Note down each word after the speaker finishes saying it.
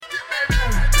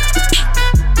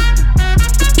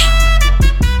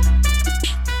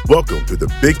Welcome to the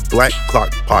Big Black Clock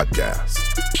Podcast.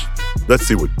 Let's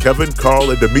see what Kevin, Carl,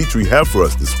 and Dimitri have for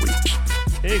us this week.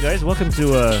 Hey guys, welcome to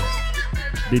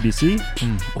BBC.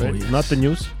 Right? yes. Not the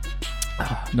news.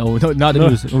 No, not the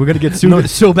news. We're gonna get sued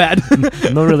so bad.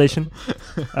 No relation.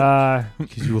 Because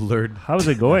you will learn. How's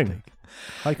it going?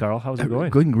 Hi Carl, how's it going?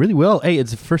 Going really well. Hey,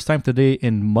 it's the first time today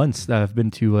in months that I've been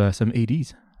to some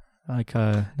ADs. Like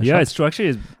the Yeah, shop. it's true.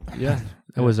 Actually, yeah.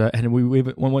 It was, and we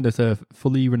went one that's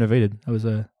fully renovated. That was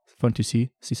fun to see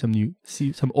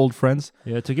some old friends.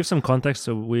 Yeah, to give some context,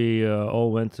 so we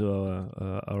all went to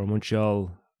our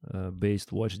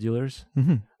Montreal-based watch dealers,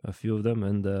 Mm-hmm. a few of them,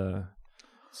 and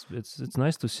it's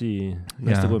nice to see,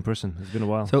 nice to go in person. It's been a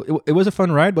while. So it was a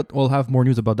fun ride, but we'll have more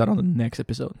news about that on the next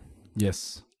episode.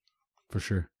 Yes, for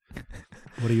sure.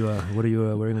 What are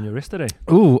you wearing on your wrist today?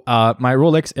 Ooh, my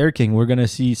Rolex Air King. We're gonna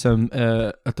see some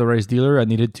authorized dealer. I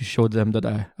needed to show them that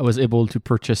I was able to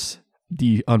purchase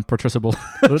the unpurchasable.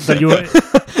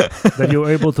 that you were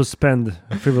able to spend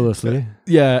frivolously.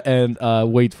 Yeah, and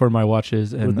wait for my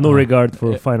watches and With no regard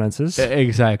for finances.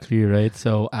 Exactly right.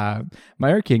 So my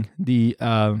Air King, the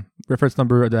reference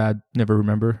number that I never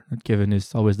remember. That Kevin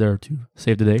is always there to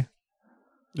save the day.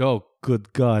 Oh,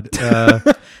 good God. Did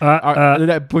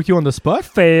I put you on the spot?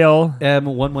 Fail.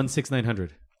 M116900.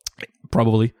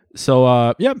 Probably.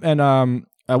 So yeah, and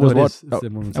I was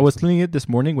I was cleaning it this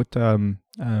morning with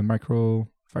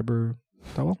microfiber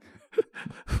towel.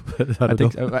 I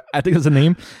think that's the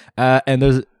name. And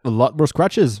there's a lot more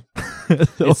scratches.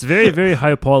 So, It's very, very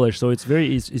high polish, so it's very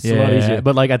easy. It's a lot easier.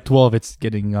 but like at 12, it's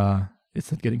getting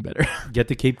it's not getting better. Get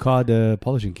the Cape Cod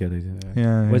polishing kit.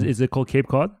 Yeah, Is it called Cape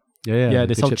Cod? yeah. They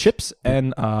the sell chips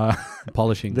and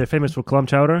polishing. They're famous for clam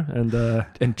chowder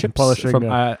and chips polishing from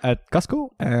at Costco,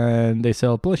 and they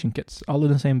sell polishing kits all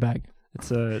in the same bag. It's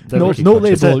a No diverse, label.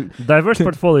 it's a diverse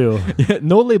portfolio. Yeah,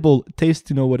 no label. Taste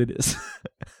to know what it is.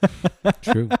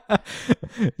 True.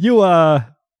 You I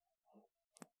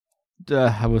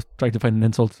was trying to find an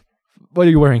insult. What are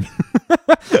you wearing?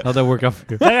 How'd that work out for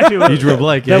you? That actually You drew a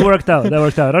blank. that worked out. I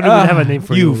don't even have a name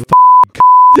for you.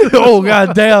 Oh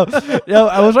god damn! Yeah,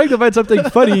 I was trying to find something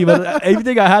funny, but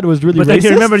everything I had was really But racist. then you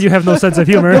remember you have no sense of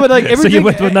humor. No, but like so everything, you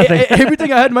went with nothing.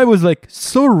 everything I had in mind was like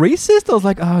so racist. I was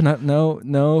like, oh no.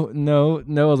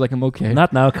 I was like, I'm okay.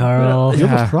 Not now, Carl. Yeah. You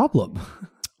have a problem.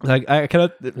 Like I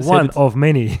cannot say One it's- of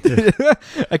many.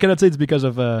 I cannot say it's because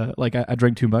of like I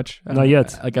drank too much. Not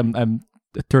yet. Like I'm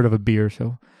a third of a beer.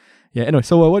 So yeah. Anyway,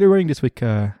 so what are you wearing this week?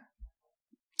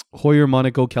 Hoyer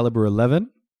Monaco Caliber 11.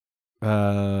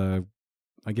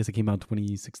 I guess it came out in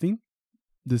 2016.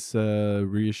 This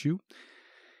reissue.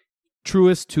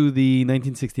 Truest to the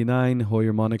 1969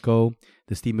 Hoyer Monaco,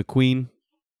 the Steve McQueen.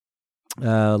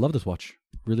 Love this watch.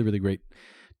 Really, really great.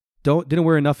 Didn't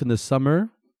wear enough in the summer.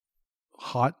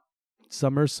 Hot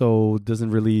summer, so doesn't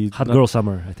really... Hot girl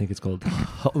summer, I think it's called.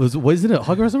 Wasn't it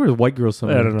hot girl summer or white girl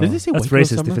summer? I don't know. Did they say That's white girl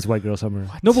racist summer? if it's white girl summer.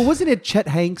 No, but wasn't it Chet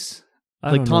Hanks, I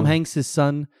like don't Tom know. Hanks'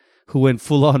 son, who went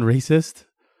full on racist?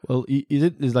 Well,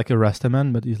 is like a Rasta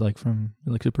man, but he's like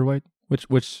super white.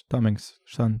 Which Tom Hanks'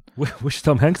 son? Which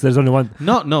Tom Hanks? There's only one.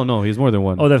 No, he's more than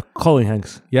one. Oh, they're Colin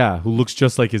Hanks. Yeah, who looks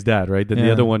just like his dad, right? Then the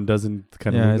Yeah. other one doesn't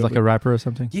kind of. Yeah, he's like a rapper or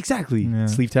something. Exactly. Yeah.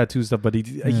 Sleeve tattoo stuff, but he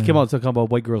came out talking about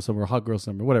white girl summer, hot girl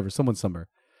summer, whatever, someone's summer.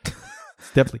 It's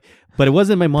definitely, but it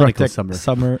wasn't my Monaco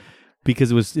summer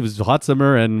because it was hot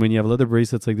summer, and when you have leather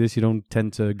bracelets like this, you don't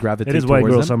tend to gravitate. It is white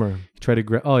towards girl them. summer. You try to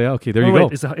grab. Oh yeah, okay, there Oh, you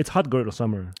wait, go. It's hot girl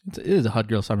summer. It is a hot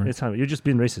girl summer. It's hot. You're just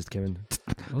being racist, Kevin.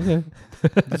 Okay,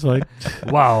 that's fine.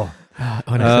 Wow.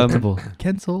 Unacceptable.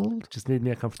 Cancelled. Just made me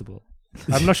uncomfortable.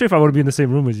 I'm not sure if I want to be in the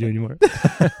same room as you anymore.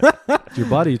 It's your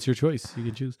body, it's your choice. You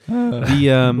can choose.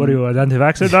 The What are you, an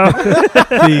anti-vaxxer now?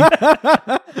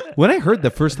 when I heard the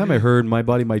first time I heard "My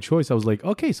Body, My Choice," I was like,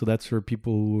 okay, so that's for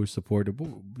people who support,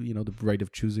 the right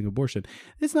of choosing abortion.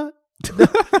 It's not.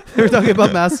 They were talking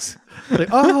about masks. Like,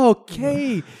 oh,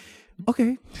 okay.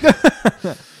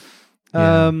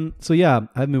 So yeah,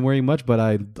 I haven't been wearing much, but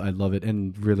I love it,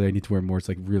 and really I need to wear more. It's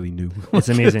like really new. It's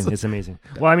amazing. It's amazing.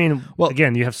 Well, I mean,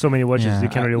 again, you have so many watches, you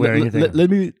can't really wear anything.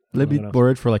 Let me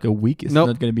borrow it for like a week. It's Nope.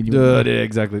 not going to be new. Yeah,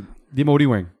 exactly. Dimo, what are you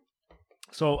wearing?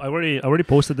 So I already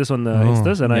posted this on the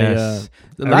Instas, and yes.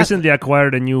 I recently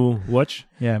acquired a new watch.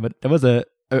 Yeah, but that was a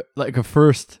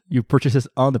first. You purchased this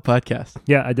on the podcast.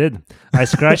 Yeah, I did. I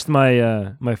scratched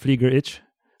my my Flieger itch,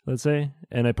 let's say,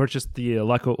 and I purchased the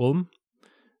Laco Ulm.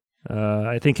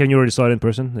 I think Ken, you already saw it in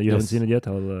person. You haven't seen it yet.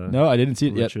 No, I didn't see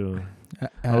it yet.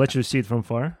 I'll let you see it from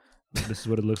far. This is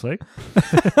what it looks like.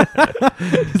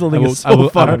 He's holding it so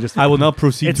far. I will now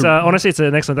proceed It's to... honestly, it's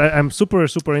an excellent. I'm super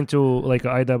into like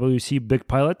IWC big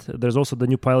pilot. There's also the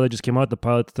new pilot that just came out, the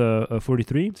Pilot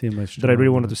 43, that I really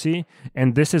wanted to see.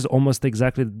 And this is almost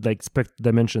exactly like spec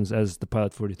dimensions as the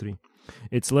Pilot 43.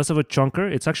 It's less of a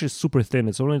chunker. It's actually super thin.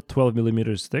 It's only 12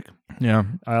 millimeters thick. Yeah.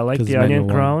 I like 'Cause the it's onion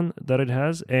manual crown that it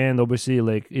has, and obviously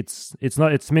like it's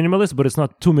minimalist, but it's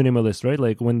not too minimalist, right?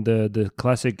 Like when the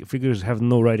classic figures have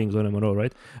no writings on them at all,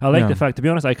 right? I like the fact, to be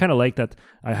honest, I kind of like that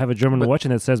I have a German watch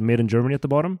and it says made in Germany at the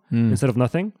bottom instead of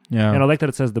nothing. Yeah. And I like that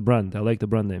it says the brand. I like the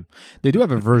brand name. They do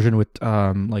have a version with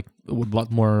like with a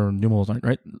lot more numerals on it,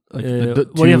 right? Like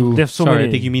they have so Sorry, many.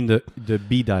 I think you mean the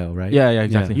B dial, right? Yeah,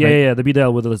 exactly. Yeah, the B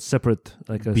dial with a separate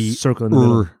like a circle in the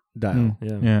middle. dial.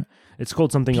 Yeah. It's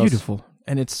called something else. Beautiful.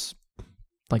 And it's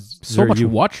like so very much you.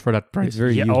 watch for that price. It's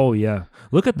very Yeah. you. Oh yeah.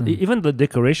 Look at even the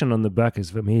decoration on the back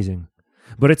is amazing.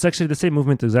 But it's actually the same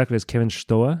movement exactly as Kevin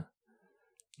Stoa.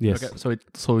 Yes. Okay,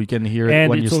 so you can hear it And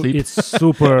when you sleep. it's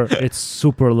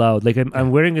super loud. Like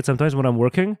I'm wearing it sometimes when I'm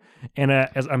working, and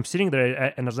as I'm sitting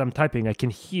there and as I'm typing, I can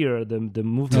hear the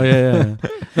movement. Oh yeah.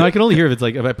 No, I can only hear if it's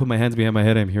like if I put my hands behind my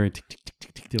head, I'm hearing tick tick tick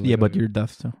tick tick. tick Yeah, but you're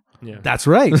deaf, so. Yeah. That's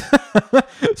right.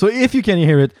 So if you can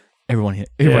hear it, everyone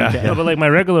Yeah. can. No, but like my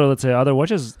regular, let's say, other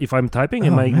watches, if I'm typing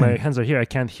and my hands are here, I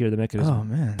can't hear the mechanism. Oh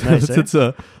man. Nice, eh? it's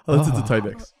a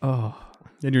Timex, Oh.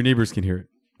 and your neighbors can hear it.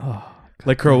 Oh.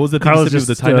 Like Carl, what was the thing Carl you is said with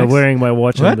just the Timex? wearing my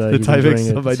watch What? and The he's enjoying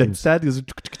Timex of my it dad's seems. dad goes.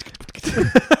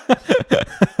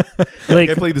 Like,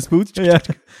 I play the spoons. Yeah.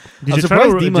 did I'm you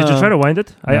surprised did you Dima- try to wind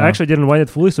it? I No. actually didn't wind it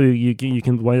fully, so you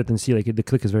can wind it and see like the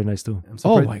click is very nice too. I'm Oh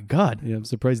surprised- my god. Yeah, I'm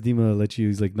surprised Dima let you.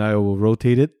 He's like, now I will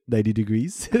rotate it 90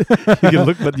 degrees. You can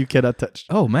look, but you cannot touch.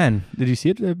 Oh man. Did you see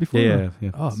it before? Yeah.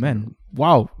 Oh man.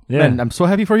 Wow. Yeah. Man, I'm so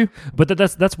happy for you. But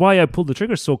that's why I pulled the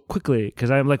trigger so quickly, because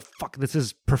I'm like, fuck, this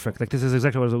is perfect. Like this is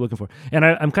exactly what I was looking for. And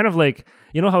I'm kind of like,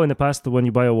 you know how in the past when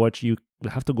you buy a watch you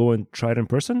have to go and try it in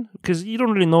person because you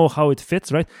don't really know how it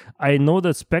fits, right? I know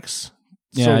the specs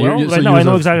so Yeah, well. so Right now I yours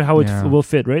know are- exactly how it yeah. will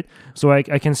fit, right? So I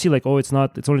can see like, oh, it's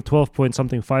only 12 point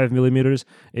something 5 millimeters.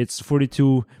 It's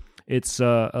 42. It's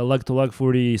a lug to lug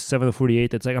 47 or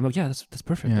 48. It's like, I'm like, yeah, that's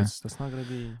perfect. Yeah. That's not gonna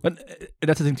be. But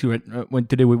that's the thing too, right? When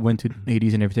today we went to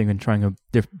 80s and everything and trying a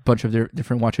bunch of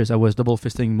different watches, I was double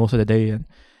fisting most of the day, and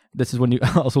this is when you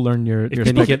also learn your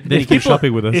Then he spec. came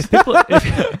shopping with us.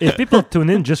 If people tune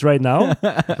in just right now,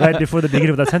 right before the beginning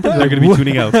of that sentence, They're going to be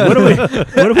tuning out. what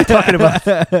are we talking about?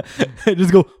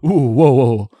 Just go, ooh,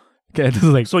 whoa. Okay, this is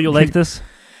like, So you like this?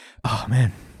 oh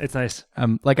man, It's nice.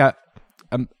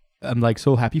 I'm like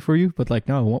so happy for you, but like,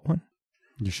 no, I want one.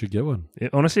 You should get one.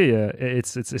 Honestly,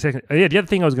 it's yeah. The other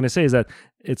thing I was gonna say is that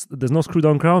there's no screw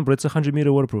down crown, but it's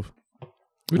 100-meter waterproof,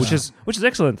 which is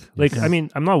excellent. Like, I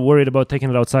mean, I'm not worried about taking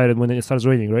it outside when it starts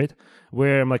raining, right?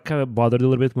 Where I'm like kind of bothered a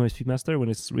little bit with my Speedmaster when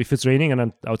if it's raining and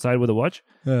I'm outside with a watch.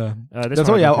 Yeah, This that's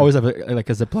one why I don't always have a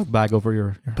Ziploc bag over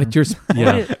your But your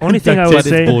Only thing I would that is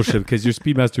say, bullshit because your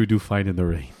Speedmaster would do fine in the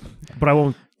rain. but I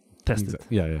won't test it.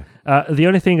 Yeah. The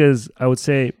only thing is, I would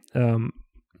say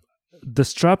the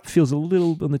strap feels a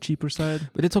little on the cheaper side.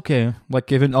 But it's okay. Like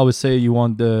Kevin always say, you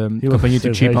want the He company always to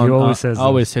says cheap that. on. He always says I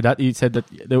always say that. He said that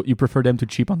you prefer them to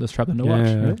cheap on the strap than the watch.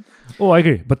 Yeah. Right? Oh, I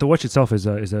agree. But the watch itself is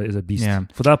a beast. Yeah.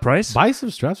 For that price. Buy some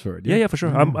straps for it. Yeah, for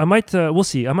sure. I might. We'll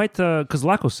see. I might because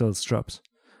Laco sells straps.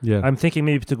 Yeah. I'm thinking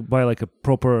maybe to buy like a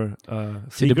proper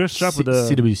Flieger strap with a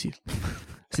CWC.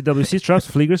 CWC straps,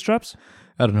 Flieger straps.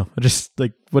 I don't know. Just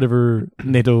like whatever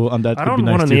NATO on that. I would be don't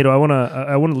nice want a too. NATO.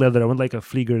 I want leather. I want like a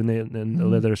Flieger and a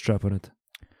leather strap on it.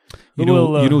 You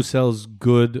know who sells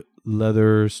good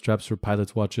leather straps for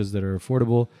pilots' watches that are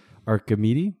affordable?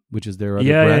 Archimede, which is their other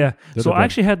brand. Yeah. Their So other I brand.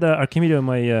 actually had the Archimede on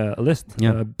my list.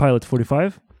 Yeah. Pilot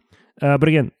 45. But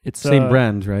again, it's Same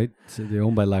brand, right? So they're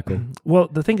owned by Laco. Well,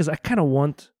 the thing is, I kind of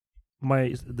want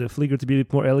the Flieger to be a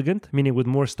bit more elegant, meaning with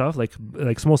more stuff.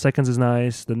 Like small seconds is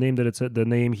nice. The name that it's the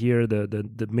name here,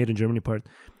 the made in Germany part.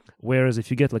 Whereas if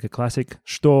you get like a classic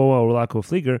Stoa or Laco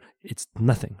Flieger, it's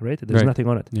nothing, right? There's Right. nothing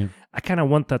on it. Yeah. I kind of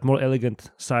want that more elegant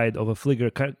side of a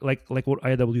Flieger, like what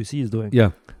IWC is doing.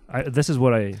 Yeah. This is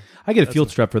what I I get a field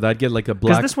strap for that. I'd get like a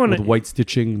black this one- with white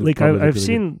stitching. like. Probably look I've really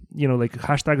seen like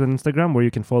hashtags on Instagram where you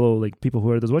can follow like people who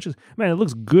wear those watches. Man, it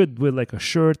looks good with like a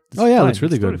shirt. It's Oh, yeah, it fine. looks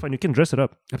really It's totally good. fine. You can dress it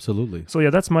up. good. Absolutely. So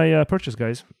yeah, that's my purchase,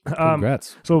 guys.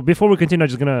 Congrats. So before we continue, I'm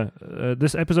just gonna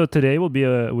this episode today will be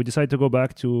we decide to go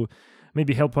back to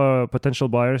maybe help potential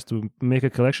buyers to make a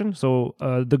collection. So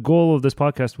the goal of this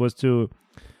podcast was to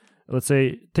let's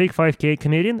say, take 5K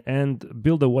Canadian and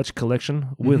build a watch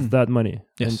collection with that money.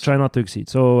 Yes. And try not to exceed.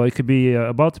 So it could be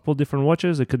multiple different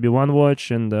watches. It could be one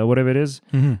watch and whatever it is.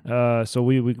 So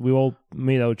we all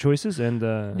made our choices and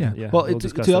Well, we'll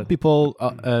to help people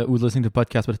who's listening to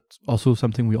podcasts, but it's also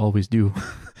something we always do.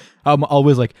 I'm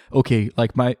always like, okay,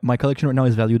 like my collection right now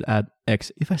is valued at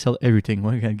X. If I sell everything,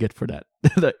 what can I get for that?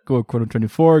 Go Chrono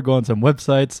 24, go on some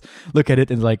websites, look at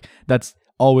it, and like that's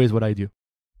always what I do.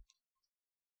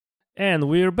 And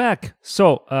we're back.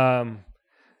 So,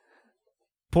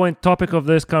 topic of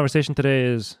this conversation today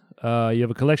is you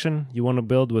have a collection you want to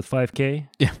build with 5K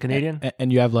Canadian.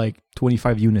 And you have like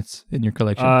 25 units in your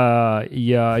collection.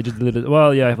 I just did it.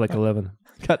 Well, yeah, I have like 11.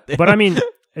 But I mean,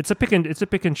 it's a pick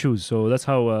and choose. So that's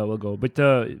how we'll go. But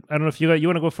I don't know if you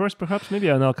want to go first, perhaps, maybe,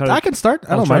 and I'll I can start.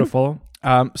 I don't try mind. to follow.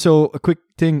 So a quick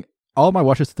thing: all my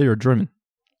watches today are German.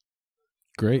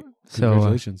 Great. So,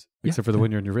 Congratulations. Except for the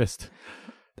one you're on your wrist.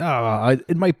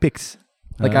 In my picks.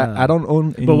 Like I don't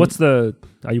own any... But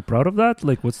are you proud of that?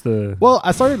 Like what's the... Well,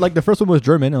 I started like the first one was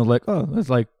German and I was like, oh, it's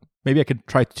like maybe I could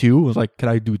try 2. I was like, can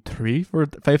I do 3 for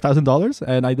 $5,000?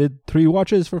 And I did 3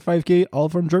 watches for 5K, all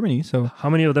from Germany. So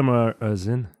how many of them are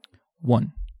Zin?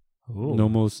 1. Ooh.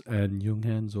 Nomos and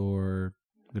Junghans, or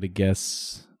I'm gonna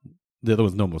guess the other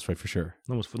one's Nomos, right? For sure.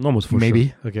 Nomos for maybe.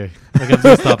 sure. Okay. I'm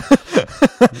gonna stop.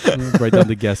 Write down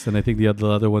the guess, and I think the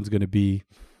other one's gonna be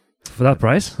For that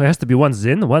price, there has to be 1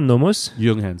 Zin, 1 Nomos,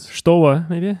 Junghans. Stowa,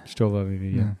 maybe. Stova, maybe.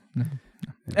 Yeah. No.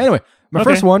 Anyway, my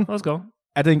first one, Let's go.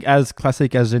 I think as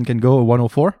classic as Zin can go,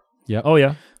 104. Yeah. Oh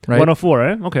yeah, Right.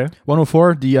 104. Okay.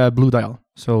 104, the blue dial.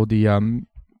 So the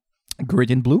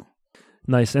gradient blue.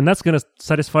 Nice, and that's gonna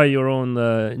satisfy your own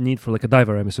need for like a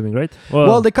diver, I'm assuming, right?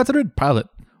 Well, they consider it pilot.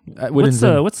 what's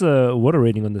the water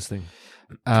rating on this thing?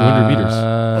 200 meters.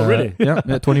 Oh, really? Yeah,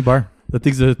 20 bar. That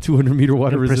thing's a 200 meter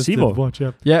water resistant Impressivo. watch.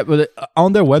 Yeah. Yeah, but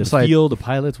on their website, The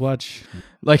pilot's watch.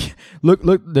 like look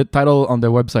the title on their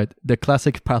website, the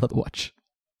classic pilot watch.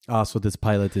 So this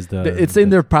pilot is the. It's in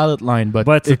their pilot line, but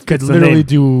But it could it's the literally name.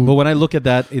 do. But when I look at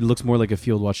that, it looks more like a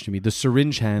field watch to me. The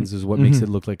syringe hands is what makes it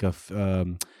look like a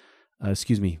field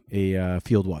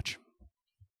watch.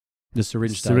 The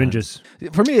Syringes.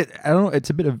 For me, I don't know. It's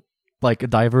a bit of like a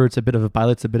diver. It's a bit of a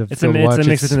pilot. It's a bit of It's field a watch.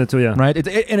 mix between the two, yeah. Right.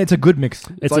 And it's a good mix.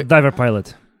 It's like, a diver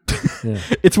pilot. Yeah.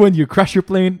 it's when you crash your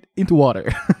plane into water.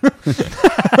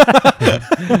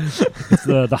 It's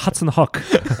the Hudson Hawk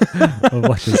of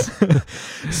watches.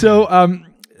 So,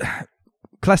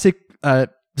 classic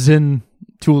Zin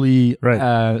Thule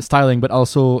Right. styling, but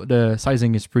also the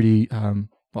sizing is pretty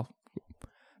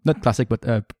not classic, but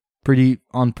pretty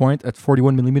on point at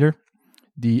 41 millimeter.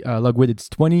 The lug width is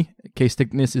 20, case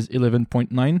thickness is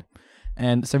 11.9,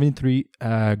 and 73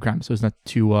 grams. So it's not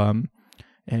too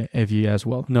heavy as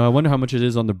well. No, I wonder how much it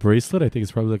is on the bracelet. I think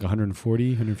it's probably like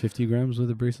 140, 150 grams with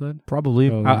the bracelet. Probably.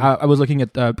 Oh, I was looking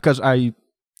at because the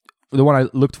one I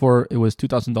looked for, it was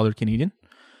 $2,000 Canadian,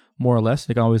 more or less.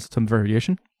 They can always some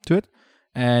variation to it,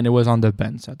 and it was on the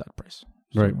bends at that price.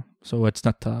 Right. So it's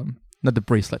not the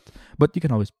bracelet, but you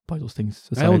can always buy those things.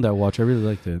 I owned that watch. I really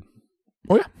liked it.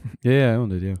 Oh yeah. Yeah, I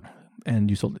owned it. Yeah. And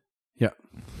you sold it. Yeah.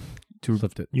 To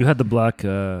Left it. You had the black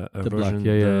black, version,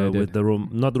 I with did. the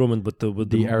not Roman, but with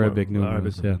The the Arabic more,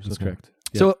 numerals. Yeah, that's okay. correct.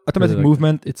 Yeah. So automatic Really liked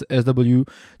movement, it's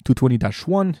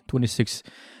SW220-1, 26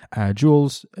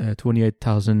 joules,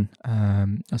 28,000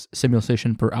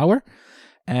 simulation per hour.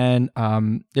 And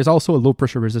there's also a low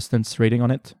pressure resistance rating on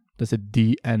it. That's a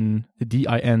DIN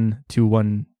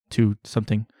 212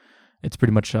 something. It's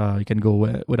pretty much you can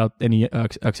go without any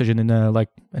oxygen in like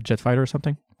a jet fighter or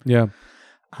something. Yeah.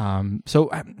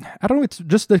 So I don't know. It's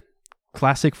just the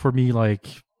classic for me,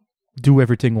 like do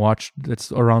everything watch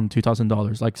that's around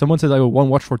 $2,000. Like someone says I want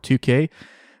watch for $2,000.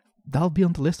 That'll be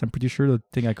on the list. I'm pretty sure the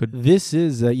thing I could. This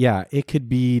is, it could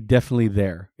be definitely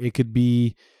there. It could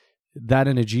be that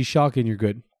and a G-Shock and you're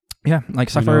good. Yeah, like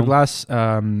sapphire know? glass,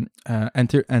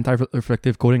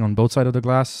 anti-reflective coating on both sides of the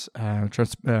glass,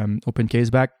 open case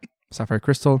back, sapphire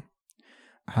crystal,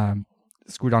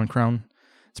 screw-down crown.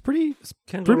 It's pretty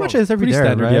much as every Pretty there,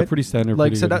 standard, right? yeah, pretty standard.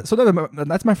 Like pretty so good.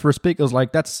 that's my first pick. It was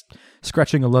like that's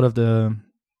scratching a lot of the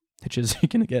hitches you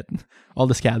can get, all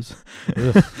the scabs.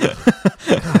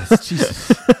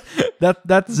 Jesus.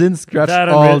 That Zin scratched That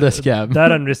all and the scab.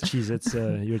 That and wrist cheese. It's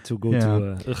your two go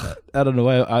to. I don't know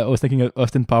why I was thinking of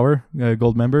Austin Power,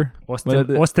 gold member.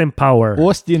 Austin Power.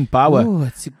 Austin Power. Ooh,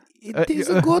 it is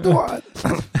a good one.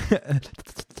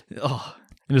 Oh,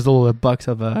 and there's a little box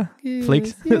of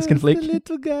flakes, skin flake. The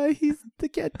little guy, they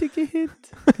can't take a hit.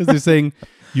 Because they're saying,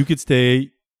 you could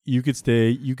stay, you could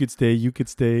stay, you could stay, you could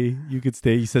stay, you could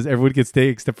stay. He says everyone can stay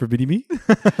except for Mini-Me.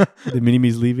 The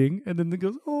Mini-Me's leaving. And then he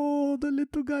goes, oh, the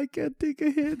little guy can't take a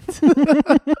hit.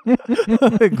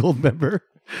 Gold member.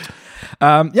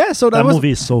 So That was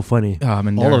movie is so funny.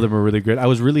 All of them are really great. I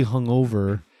was really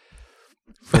hungover.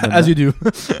 as you do.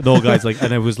 No, guys,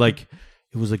 and it was like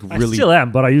I really. still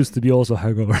am, but I used to be also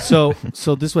hungover.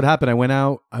 So this would happen. I went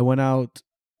out.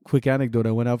 Quick anecdote.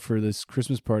 I went out for this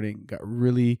Christmas party. Got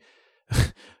really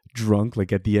drunk.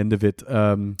 Like at the end of it,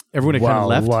 everyone had kind of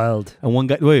left. Wild. And one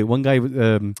guy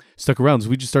stuck around. So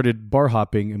we just started bar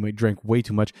hopping, and we drank way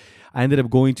too much. I ended up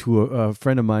going to a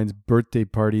friend of mine's birthday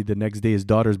party the next day. His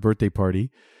daughter's birthday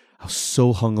party. I was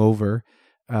so hungover.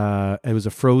 It was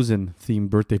a Frozen themed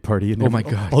birthday party, and my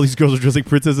God. all these girls were dressed like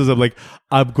princesses. I'm like,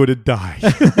 I'm gonna die.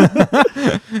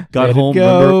 Got Let home, it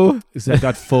go. remember? So I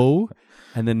got faux,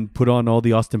 and then put on all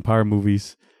the Austin Power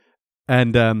movies,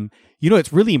 and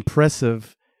it's really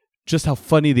impressive just how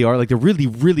funny they are. Like they're really,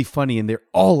 really funny, and they're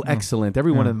all excellent.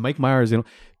 Every one of them. Mike Myers,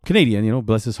 Canadian,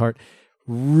 bless his heart.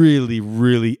 Really,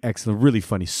 really excellent, really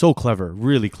funny, so clever,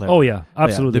 really clever. Oh yeah,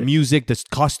 absolutely. The music, the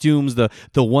costumes, the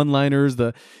one-liners,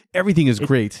 everything is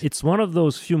great. It's one of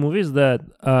those few movies that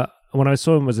when I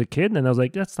saw him as a kid, and I was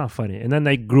like, that's not funny. And then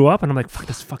I grew up, and I'm like, fuck,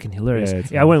 that's fucking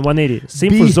hilarious. I went 180.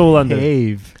 Same for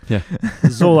Zoolander. Yeah.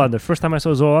 Zoolander. First time I saw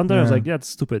Zoolander, I was like, yeah, that's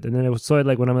stupid. And then I saw it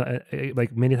like when I'm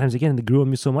like many times again, and it grew on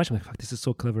me so much. I'm like, fuck, this is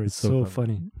so clever. It's so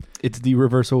funny. It's the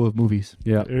reversal of movies.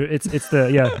 Yeah. It's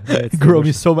It grew on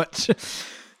me so much.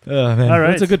 Oh, man. All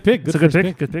right. It's a good pick. It's a good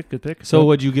pick. Good pick. So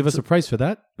would you give us a price for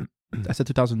that? I said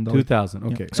 $2,000.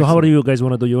 $2,000. Okay. So how do you guys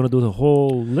want to do? You want to do the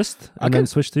whole list and then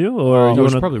switch to you, or you we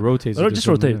want should to probably rotate? or just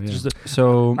rotate? Yeah.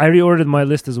 So I reordered my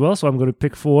list as well, so I'm going to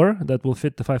pick 4 that will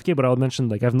fit the 5K. But I'll mention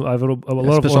like I've a lot of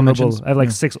special honorable. mentions. I have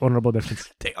like 6 honorable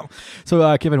mentions. damn.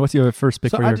 So Kevin, what's your first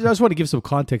pick So for I your? just want to give some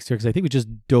context here because I think we just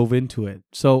dove into it.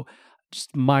 So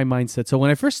just my mindset. So when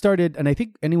I first started, and I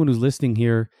think anyone who's listening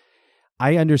here,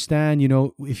 I understand,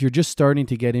 if you're just starting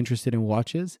to get interested in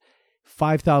watches,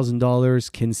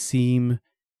 $5,000 can seem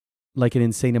like an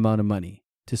insane amount of money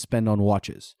to spend on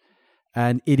watches.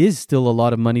 And it is still a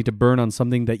lot of money to burn on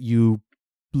something that you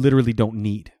literally don't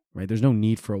need, right? There's no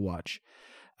need for a watch.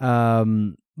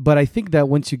 But I think that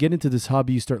once you get into this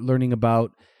hobby, you start learning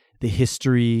about the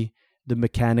history, the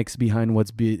mechanics behind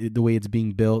the way it's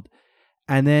being built.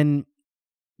 And then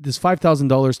this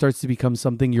 $5,000 starts to become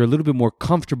something you're a little bit more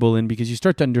comfortable in because you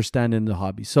start to understand in the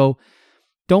hobby. So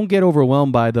don't get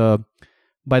overwhelmed by the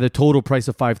total price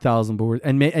of $5,000.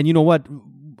 And you know what?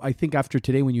 I think after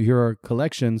today, when you hear our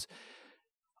collections,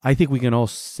 I think we can all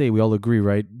say, we all agree,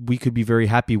 right? We could be very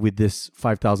happy with this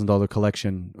 $5,000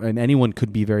 collection, and anyone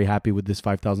could be very happy with this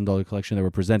 $5,000 collection that we're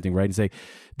presenting, right? And say,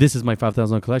 this is my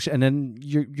 $5,000 collection, and then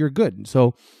you're good.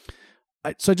 So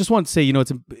I just want to say,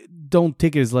 don't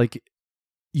take it as like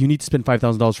you need to spend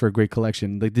 $5,000 for a great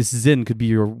collection. Like this Zinn could be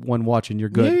your one watch and you're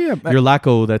good. Yeah. Your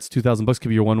Laco, that's $2,000 could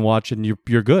be your one watch and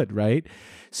you're good, right?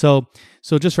 So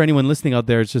just for anyone listening out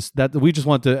there, it's just that we just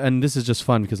want to, and this is just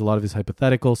fun because a lot of it's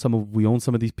hypothetical. We own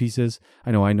some of these pieces.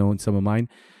 I know some of mine.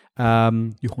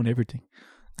 You own everything.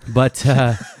 But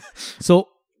so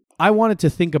I wanted to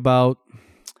think about,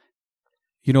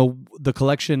 the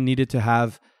collection needed to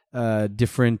have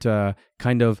different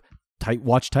kind of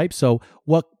watch type. So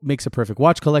what makes a perfect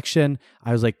watch collection?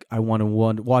 I was like, I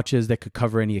want watches that could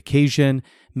cover any occasion.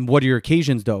 What are your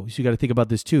occasions though? So you got to think about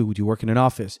this too. Do you work in an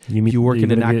office? Do you work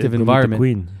in an active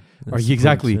environment? Are you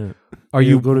exactly? Yeah. Are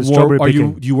you go to strawberry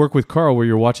picking? Do you work with Carl where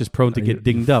your watch is prone to get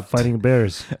dinged up? Fighting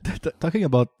bears. Talking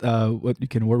about what you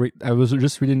can work. I was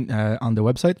just reading on the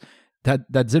website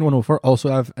that Zinn 104 also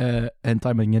have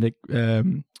anti-magnetic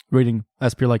rating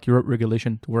as per like Europe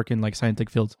regulation to work in like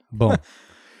scientific fields. Boom.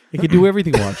 It can do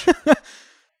everything. Watch.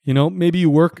 Maybe you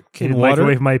work Can in it water.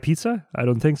 microwave my pizza? I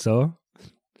don't think so.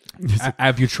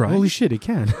 Have you tried? Holy shit! It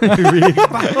can.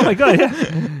 Oh my god!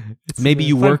 Yeah. Maybe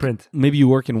you work. Maybe you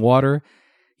work in water.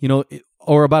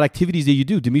 Or about activities that you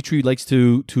do. Dimitri likes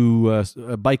to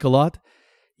bike a lot.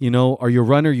 Are you a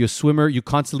runner? You a swimmer? You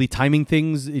constantly timing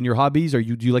things in your hobbies? Or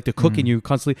do you like to cook and you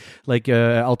constantly like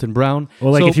Alton Brown?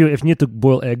 Or like if you need to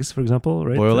boil eggs, for example,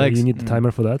 right? Boil eggs. You need the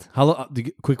timer for that. How long?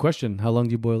 Quick question: how long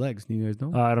do you boil eggs? Do you guys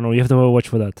know? I don't know. You have to watch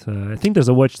for that. I think there's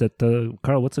a watch that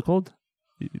Carl. What's it called?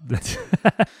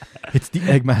 It's the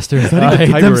Egg Master. not I even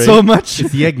hate timer, them so much.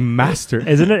 It's the Egg Master.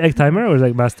 Isn't it Egg Timer or is it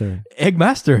Egg Master? Egg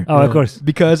Master. Oh, of course.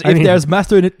 Because if there's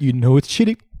Master in it, you know it's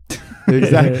shitty.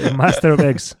 Exactly. Master of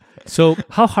eggs. So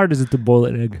how hard is it to boil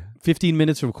an egg? 15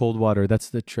 minutes from cold water. That's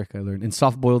the trick I learned. And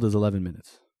soft boiled is 11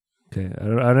 minutes. Okay,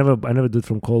 I never do it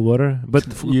from cold water, but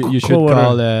you should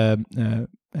call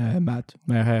Matt.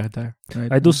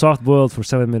 Right? I do soft boiled for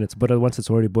 7 minutes, but once it's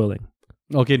already boiling.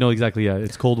 Okay, no, exactly. Yeah,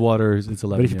 it's cold water. It's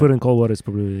 11. But if you put it in cold water, it's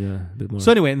probably a bit more.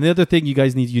 So anyway, and the other thing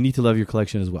you need to love your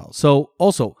collection as well. So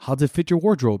also, how does it fit your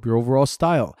wardrobe, your overall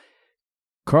style?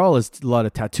 Carl has a lot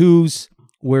of tattoos,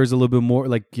 wears a little bit more,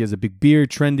 like he has a big beard,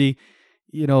 trendy,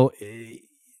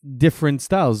 different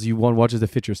styles you want watches that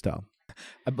fit your style.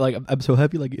 I'm so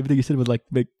happy. Like everything you said would like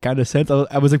make kind of sense.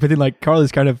 I was expecting like Carl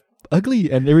is kind of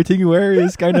ugly and everything you wear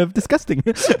is kind of disgusting.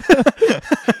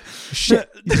 Shit.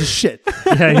 Shit.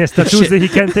 Yeah, he has tattoos that he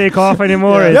can't take off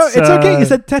anymore. No, it's okay. You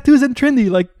said tattoos and trendy.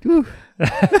 Like, ooh.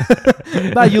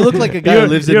 Nah, you look like a guy who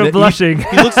lives in... You're blushing.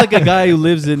 He looks like a guy who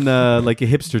lives in like a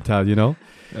hipster town, you know?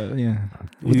 Yeah.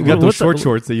 You got those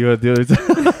shorts that you had the other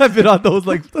time. I've been on those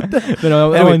like...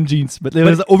 No, anyway, in jeans. But it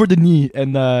was over the knee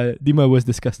and Dima was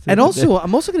disgusted. And also,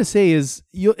 I'm also going to say is,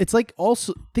 it's like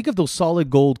also... Think of those solid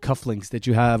gold cufflinks that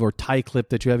you have or tie clip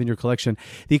that you have in your collection.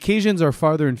 The occasions are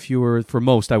farther and fewer for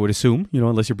most, I would assume,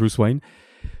 unless you're Bruce Wayne.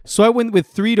 So I went with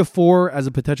 3 to 4 as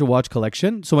a potential watch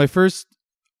collection. So my first,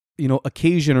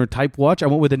 occasion or type watch, I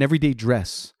went with an everyday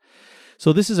dress.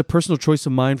 So this is a personal choice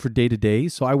of mine for day to day.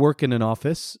 So I work in an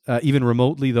office, even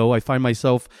remotely though. I find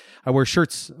myself, I wear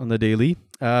shirts on the daily.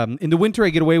 In the winter, I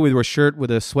get away with a shirt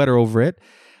with a sweater over it.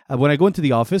 When I go into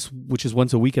the office, which is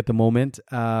once a week at the moment,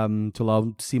 to allow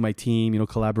to see my team,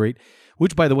 collaborate,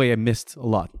 which by the way, I missed a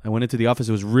lot. I went into the office.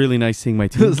 It was really nice seeing my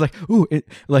team. It was like,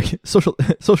 like social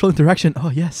interaction. Oh,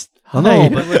 yes. Oh, no,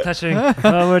 but we're touching.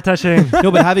 We're touching.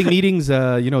 No, but having meetings,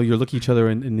 you're looking each other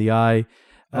in the eye.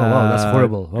 Oh, wow, that's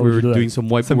horrible. We were doing some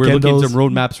we're looking at some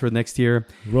roadmaps for next year.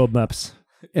 Roadmaps.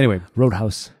 Anyway,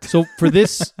 Roadhouse. So for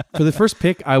the first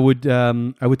pick, I would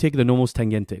take the Nomos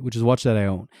Tangente, which is a watch that I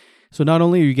own. So not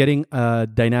only are you getting a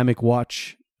dynamic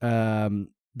watch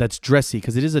that's dressy,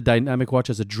 because it is a dynamic watch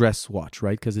as a dress watch,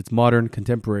 right? Because it's modern,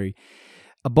 contemporary.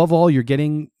 Above all, you're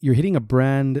hitting a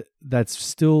brand that's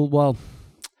still,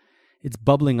 it's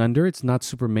bubbling under. It's not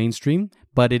super mainstream,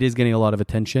 but it is getting a lot of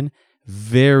attention.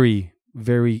 Very,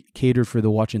 very catered for the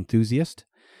watch enthusiast.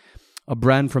 A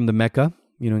brand from the Mecca,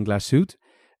 in Glashütte,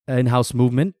 in-house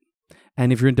movement.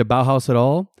 And if you're into Bauhaus at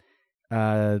all,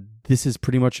 this is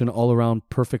pretty much an all-around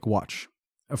perfect watch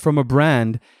from a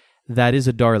brand that is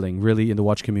a darling, really, in the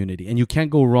watch community. And you can't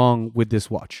go wrong with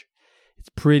this watch. It's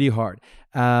pretty hard.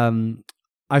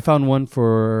 I found one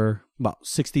for about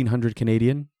 1,600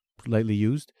 Canadian, lightly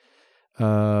used.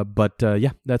 But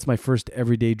that's my first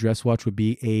everyday dress watch would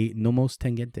be a Nomos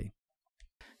Tangente.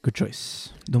 Good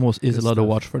choice. Nomos is a lot of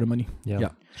watch for the money.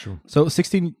 Yeah, true. So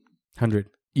 1,600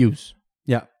 use.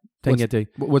 Yeah. Tangente.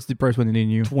 What's the price when in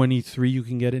new? 23 you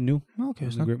can get it new. Okay,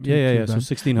 it's not yeah. So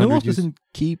 1,600. Nomos doesn't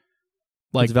keep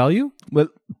its value? Well,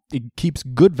 it keeps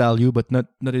good value, but not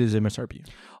it is MSRP.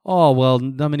 Oh, well,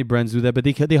 not many brands do that, but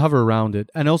they hover around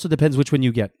it. And it also depends which one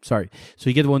you get. Sorry. So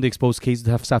you get the one with the exposed case,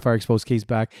 the sapphire exposed case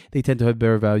back. They tend to have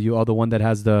better value. Or the one that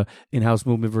has the in-house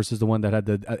movement versus the one that had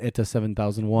the ETA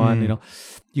 7001.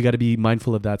 You got to be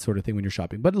mindful of that sort of thing when you're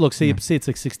shopping. But look, say it's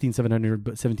like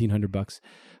 $1,700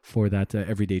 for that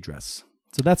everyday dress.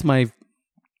 So that's my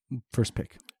first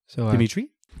pick. So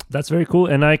Dimitri? That's very cool.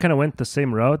 And I kind of went the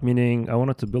same route, meaning I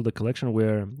wanted to build a collection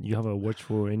where you have a watch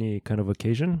for any kind of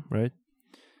occasion, right?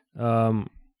 I'm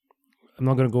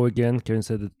not going to go again. Kevin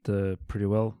said it pretty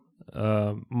well.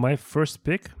 My first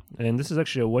pick, and this is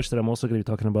actually a watch that I'm also going to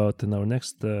be talking about in our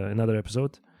next, another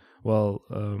episode. Well,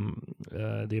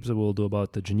 the episode we'll do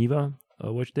about the Geneva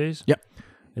watch days. Yeah.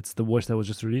 It's the watch that was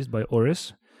just released by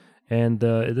Oris. And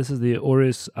this is the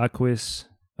Oris Aquis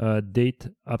Date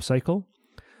Upcycle.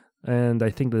 And I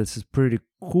think that this is pretty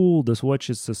cool. This watch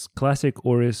is this classic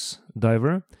Oris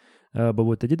diver. But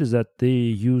what they did is that they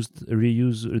used the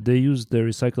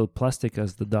recycled plastic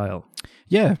as the dial.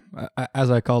 Yeah,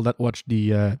 as I call that watch,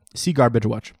 the sea garbage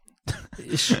watch.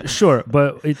 Sure,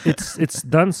 but it's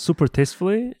done super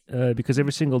tastefully because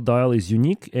every single dial is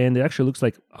unique and it actually looks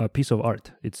like a piece of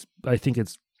art. I think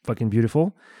it's fucking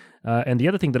beautiful. And the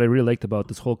other thing that I really liked about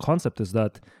this whole concept is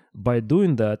that by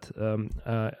doing that,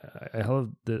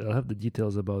 I'll have the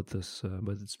details about this,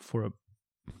 but it's for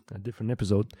a different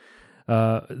episode.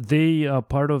 They are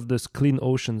part of this Clean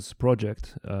Oceans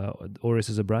project. Oris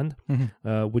is a brand,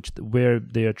 where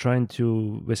they are trying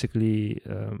to basically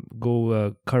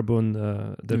go carbon.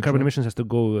 The carbon emissions has to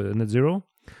go net zero,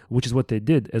 which is what they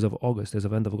did as of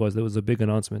end of August. There was a big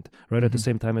announcement right at the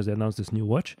same time as they announced this new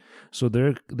watch. So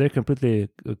they're completely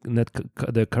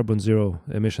the carbon zero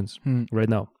emissions right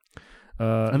now.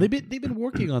 And they've been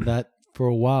working on that for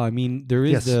a while. I mean, there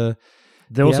is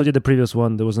They also did the previous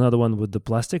one. There was another one with the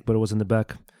plastic, but it was in the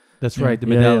back. That's right, the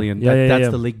medallion. That's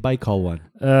the Lake Baikal one.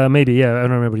 Maybe, I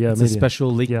don't remember. Yeah, it's maybe. a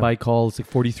special Lake Baikal. It's like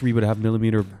 43.5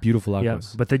 millimeter, beautiful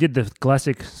aquas. Yeah, but they did the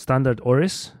classic standard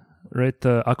Oris right,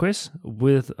 aqueous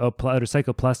with a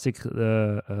recycled plastic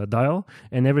dial,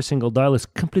 and every single dial is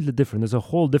completely different. There's a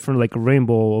whole different like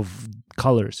rainbow of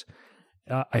colors.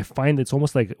 I find it's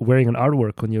almost like wearing an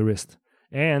artwork on your wrist.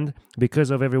 And because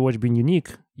of every watch being unique,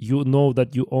 you know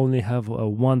that you only have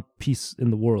one piece in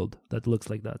the world that looks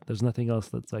like that. There's nothing else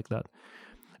that's like that.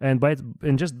 And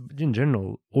just in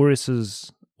general, Oris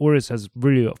has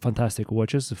really fantastic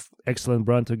watches, excellent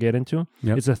brand to get into.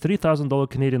 Yep. It's a $3,000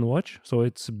 Canadian watch, so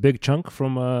it's a big chunk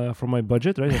from my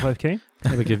budget, right? 5K.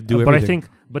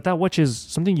 But that watch is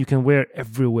something you can wear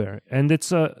everywhere, and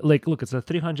it's it's a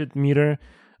 300-meter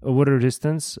water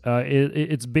resistance.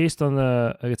 It's based on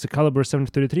it's a caliber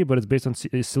 733, but it's based on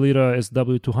Sellita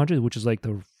SW200, which is like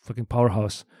the fucking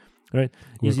powerhouse, right?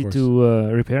 Easy to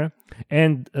repair,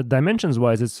 and dimensions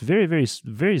wise, it's very, very,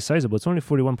 very sizable. It's only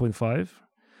 41.5.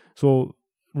 So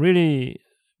really,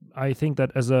 I think that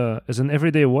as an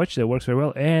everyday watch, that works very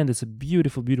well, and it's a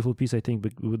beautiful, beautiful piece. I think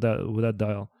with that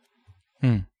dial.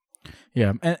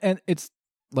 Yeah, and it's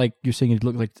like you're saying, it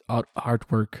looks like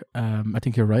artwork. I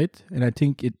think you're right, and I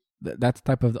think that's the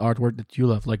type of artwork that you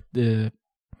love, like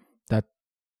that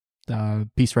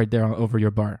piece right there over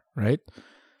your bar, right?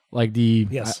 Like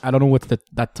yes. I don't know what's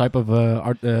that type of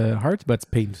art, but it's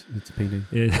paint. It's painting.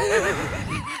 Yeah.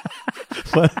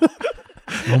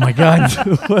 Oh my god!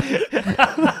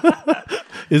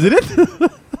 Is it?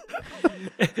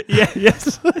 Yeah.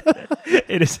 Yes.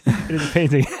 It is. It is a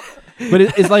painting. But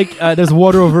it's like there's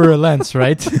water over a lens,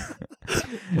 right?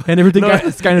 And everything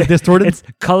is kind of distorted. It's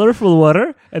colorful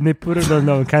water, and they put it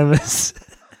on canvas.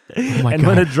 Oh my and god!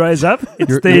 when it dries up,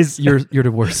 stays. You're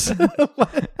the worst.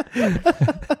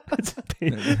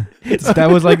 That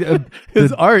was like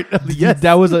his art. Yes,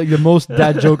 that was like the most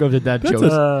dad joke of the dad jokes.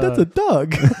 That's a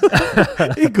dog.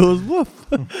 It goes woof.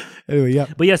 Anyway, yeah.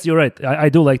 But yes, you're right. I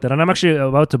do like that, and I'm actually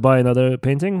about to buy another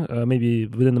painting, maybe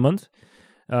within the month,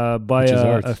 by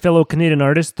a fellow Canadian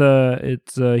artist.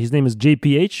 His name is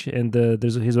JPH, and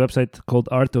there's his website called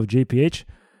Art of JPH.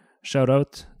 Shout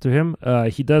out to him.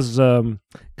 He does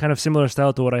kind of similar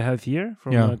style to what I have here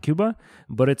from Cuba,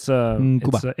 but it's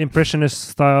impressionist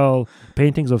style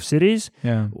paintings of cities,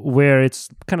 where it's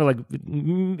kind of like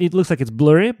it looks like it's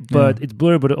blurry, but it's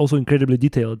blurry, but also incredibly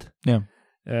detailed. Yeah,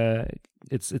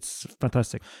 it's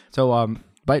fantastic. So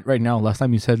right now, last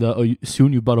time you said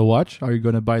soon you bought a watch. Are you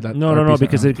going to buy that? No,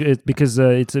 because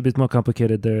it's a bit more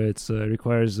complicated. There, it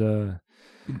requires.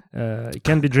 It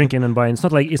can be drinking and buying. It's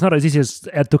not as easy as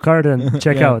add to cart and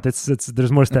check out.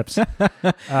 There's more steps.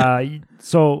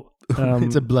 It's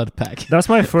a blood pack. That's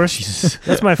my first.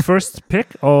 That's my first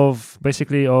pick of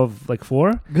like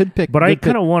 4. Good pick. But I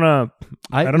kind of wanna.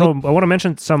 I don't know. I want to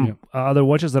mention some other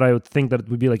watches that I would think that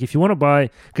would be like if you want to buy,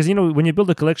 because when you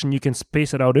build a collection, you can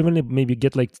space it out. Even maybe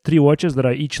get like 3 watches that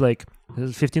are each like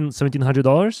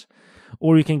 $1,700.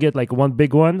 Or you can get like one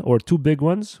big one or 2 big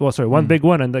ones. Well, sorry, one big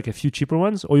one and like a few cheaper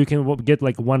ones. Or you can get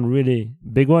like one really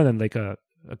big one and like a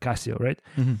Casio, right?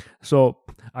 Mm-hmm. So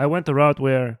I went the route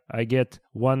where I get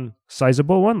one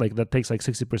sizable one, like that takes like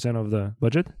 60% of the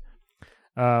budget.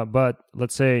 But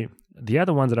let's say the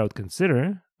other ones that I would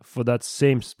consider for that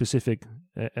same specific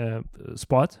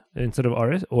spot instead of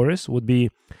Oris would be,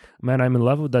 man, I'm in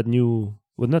love with that new,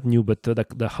 well, not new, but the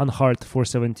Hanhart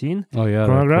 417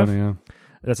 chronograph. That's funny, yeah.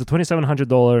 That's a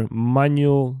 $2,700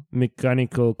 manual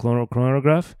mechanical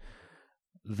chronograph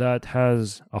that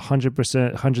has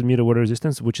 100% 100-meter water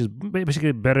resistance, which is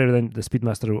basically better than the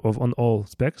Speedmaster on all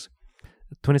specs.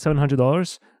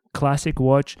 $2,700, classic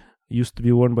watch, used to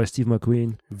be worn by Steve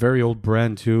McQueen. Very old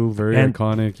brand too, very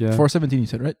iconic. Yeah, 417 you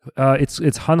said, right? It's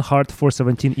Hanhart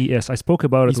 417 ES. I spoke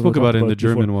about it. You spoke about it in the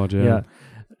German watch. Yeah.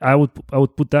 I would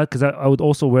put that because I would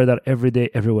also wear that every day,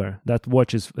 everywhere. That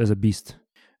watch is a beast.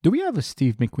 Do we have a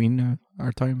Steve McQueen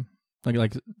our time?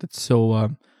 Like that's so.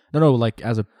 No, like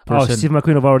as a person. Oh, Steve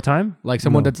McQueen of our time? Like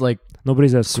someone that's like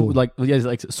nobody's as cool. Like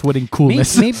sweating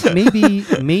coolness.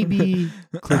 Maybe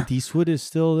Clint Eastwood is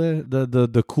still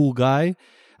the cool guy.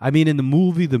 I mean, in the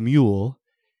movie The Mule,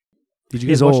 did you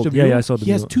guys watch The Mule? Yeah, I saw The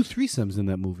Mule. He has 2 threesomes in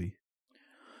that movie.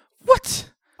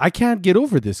 What? I can't get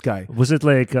over this guy. Was it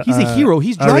like he's a hero?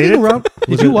 He's driving around.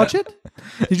 Did you watch it?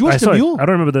 Did you watch The Mule? I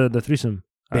don't remember the threesome.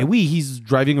 He's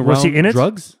driving around. Was he in it?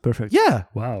 Drugs? Perfect. Yeah.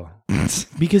 Wow.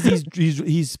 Because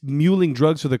he's muling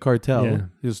drugs for the cartel. Yeah.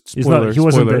 He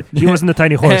wasn't the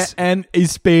tiny horse. and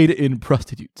is paid in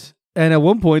prostitutes. And at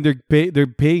one point they're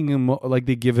paying him, like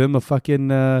they give him a fucking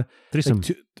threesome.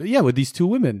 Like with these 2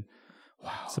 women.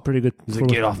 Wow, it's a pretty good. He's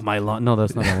like, get off my lawn. No,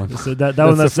 that's not that one. So that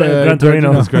one that's Gran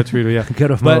Torino. That's Gran Torino. Yeah,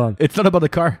 get off my lawn. It's not about the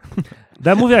car.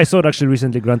 That movie I saw it actually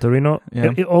recently, Gran Torino.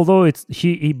 Yeah. Although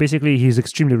he basically he's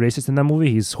extremely racist in that movie.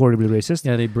 He's horribly racist.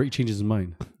 Yeah, they change his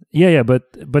mind. Yeah,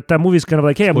 but that movie is kind of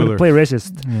like, hey, I'm going to Spoiler. play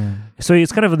racist. Yeah. So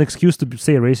it's kind of an excuse to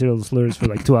say racial slurs for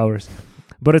like 2 hours.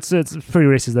 But it's pretty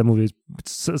racist, that movie.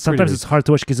 Sometimes it's hard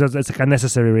to watch because it's like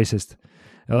unnecessary racist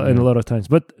in a lot of times.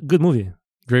 But good movie.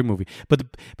 Great movie. But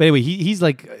anyway, he's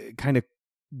like kind of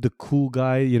the cool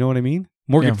guy. You know what I mean?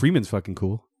 Morgan Freeman's fucking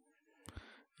cool.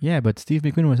 Yeah, but Steve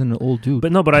McQueen was an old dude.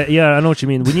 But no, I know what you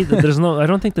mean. We need. I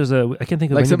don't think there's I can't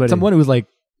think of like anybody. someone who was like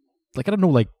I don't know,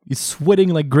 like he's sweating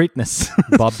like greatness.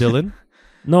 Bob Dylan.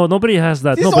 No, nobody has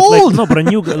that. He's no, but old! but a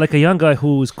new, like a young guy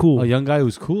who is cool, A young guy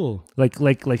who's cool. like Steve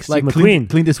like McQueen,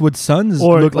 Clint Eastwood's sons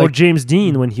or look like James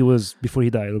Dean when he was before he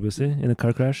died, obviously in a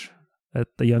car crash at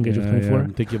the young age of 24.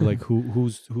 I'm thinking of like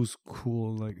who's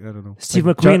cool. Like I don't know. Steve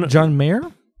like McQueen. John Mayer.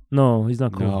 No, he's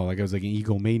not cool. No, like I was like an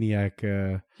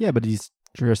egomaniac. Yeah, but he's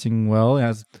dressing well. He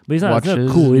has But he's not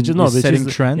watches. cool. He's just and no. he's It's setting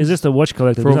just, trends. he's just a watch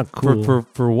collector. He's not cool.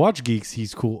 For watch geeks,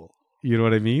 he's cool. You know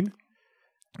what I mean?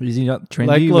 Is he not trendy?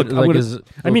 Like, look, Like, I'm his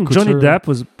I mean, couture? Johnny Depp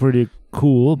was pretty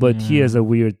cool, but he has a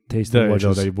weird taste in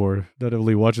watches. That he bore. Not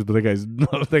only watches, but that guy's.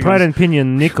 Pride and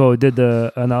Pinion, Nico did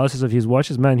the analysis of his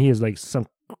watches. Man, he has like some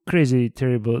crazy,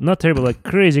 terrible, not terrible, like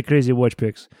crazy watch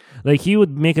picks. Like he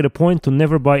would make it a point to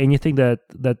never buy anything that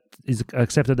is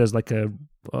accepted as like a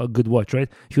good watch, right?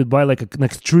 He would buy like an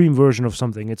extreme version of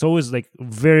something. It's always like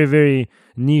very, very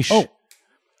niche. Oh,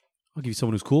 I'll give you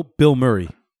someone who's cool. Bill Murray.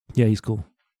 Yeah, he's cool.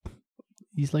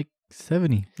 He's like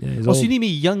 70. Yeah, he's So old. you need me a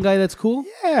young guy that's cool?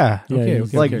 Yeah. Yeah, Okay, he's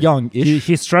okay, Like okay. young-ish.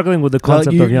 He's struggling with the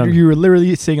concept you, of young. You were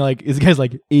literally saying like this guy's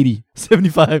like 80,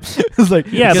 75. It's like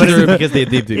Yeah, because but because they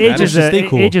age managed is to stay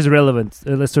cool. age is relevant.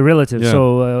 It's a relative. Yeah.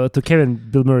 So to Kevin,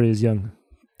 Bill Murray is young.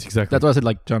 Exactly. that's why I said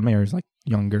like John Mayer is like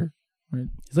younger.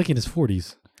 He's like in his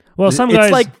 40s. Well, some it's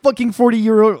guys like fucking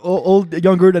 40-year-old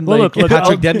younger than Well, like look, Patrick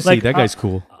I'll- Dempsey, like, that guy's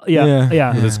cool.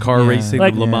 yeah. With his car Yeah. racing,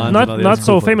 Like, Le Mans. not and all that. not That's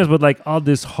so cool. famous, but like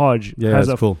Aldous Hodge Yeah, has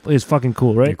that's cool. is fucking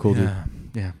cool, right? Yeah, cool dude.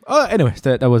 Yeah. Anyways,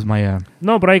 that was my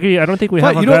No, but I agree. I don't think we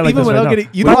But have you a know, guy like even this without right getting-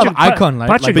 now. you we know, don't have an icon like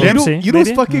Patrick like Dempsey. You know what's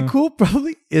maybe? fucking cool?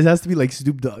 Probably it has to be like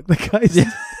Snoop Dogg. That guy's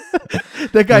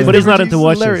that guy's But he's never not into changed.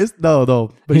 watches. Hilarious.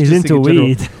 No. But He's just into in general.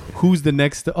 weed. Who's the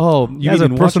next? Oh, he you has a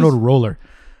mean in personal watches? roller.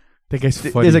 That guy's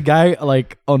funny. There's a guy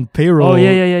like on payroll. Oh yeah.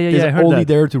 Is I heard only that.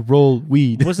 there to roll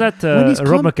weed. Was that When he's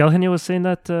Rob McElhenney was saying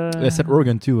that? Seth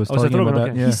Rogen too was Oh, Seth talking Rogen, about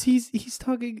okay. that. Yeah. He's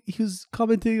talking. He was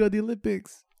commenting on the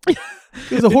Olympics.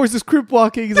 There's a horse is crip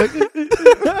walking. He's like,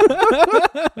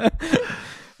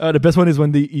 The best one is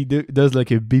when he does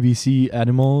like a BBC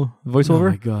animal oh voiceover.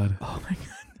 my god.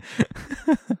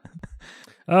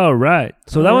 Oh right.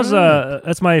 So that was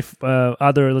that's my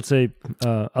other, let's say,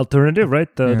 alternative,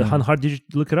 right? The Yeah. Han Hard. Did you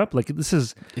look it up? Like this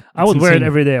is, It- I would it's wear it insane.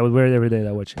 every day. I would wear it every day.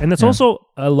 That watch, and it's Yeah. also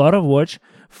a lot of watch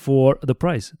for the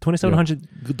price.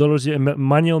 $2,700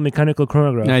 manual mechanical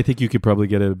chronograph. I think you could probably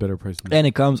get it at a better price. Than that. And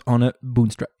it comes on a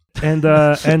bootstrap. And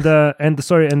the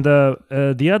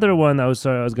other one I was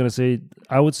gonna say,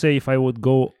 I would say if I would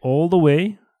go all the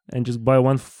way and just buy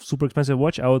one super expensive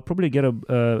watch, I would probably get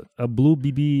a blue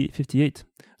BB58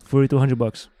 for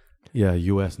 $200. Yeah,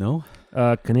 US. No.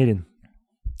 Canadian.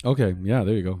 Okay. Yeah.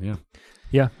 There you go. Yeah.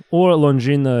 Yeah, or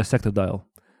Longines sector dial.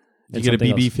 You And get a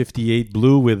something else. BB58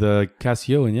 blue with a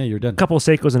Casio, and yeah, you're done. Couple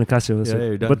Seikos and a Casio. That's Yeah, it.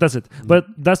 you're done. But that's it. But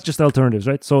that's just alternatives,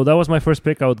 right? So that was my first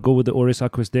pick. I would go with the Oris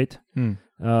Aquis Date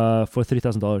for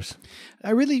 $3,000.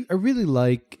 I really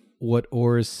like what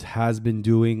Oris has been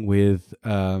doing with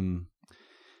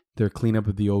their cleanup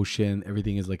of the ocean.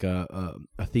 Everything is like a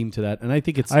theme to that, and I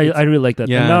think it's I really like that.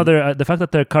 Yeah. And now they're the fact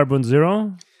that they're carbon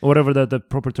zero, or whatever the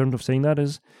proper term of saying that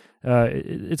is,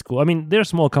 it's cool. I mean, they're a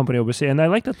small company, obviously, and I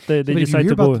like that they But decide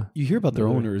to go. You hear about their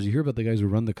Yeah. owners. You hear about the guys who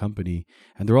run the company,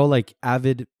 and they're all like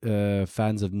avid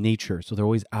fans of nature. So they're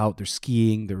always out. They're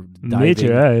skiing. They're diving.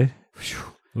 Nature, eh?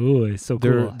 Oh, it's so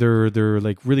cool. They're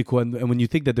like really cool. And when you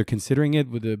think that they're considering it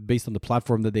based on the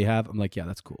platform that they have, I'm like, yeah,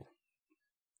 that's cool.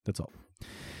 That's all.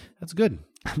 That's good.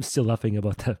 I'm still laughing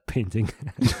about that painting.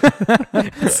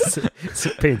 it's a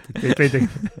painting.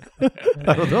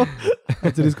 I don't know.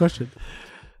 Answer this question.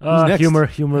 next? Humor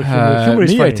is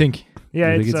me, funny. I think.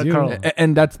 Yeah, I think it's it's you. Carl.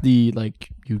 And that's the, like,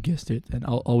 you guessed it. And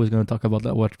I'm always going to talk about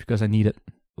that watch because I need it.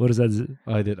 What is that?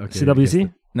 Oh, I did. Okay.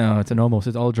 CWC? No, it's an almost.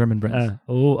 It's all German brands.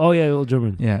 Oh yeah, all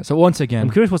German. Yeah. So once again, I'm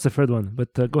curious what's the third one,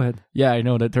 but go ahead. yeah, I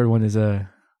know that third one is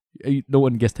no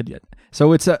one guessed it yet.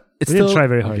 So it's We still didn't try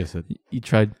very I hard. guess it. You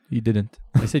tried. You didn't.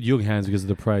 I said Junghans because of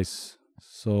the price.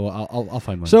 So I'll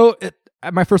find one. So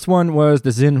my first one was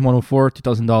the Zin 104,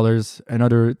 $2,000.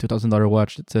 Another $2,000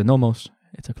 watch. It's a Nomos.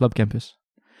 It's a Club Campus.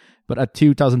 But at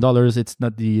 $2,000, it's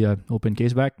not the open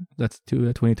case back. That's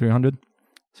 $2,300.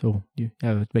 So you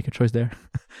have to make a choice there.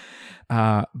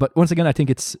 But once again, I think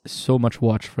it's so much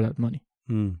watch for that money.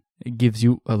 It gives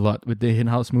you a lot with the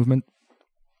in-house movement.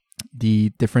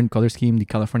 The different color scheme, the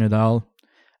California dial,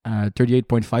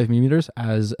 38.5 millimeters,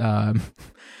 as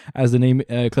the name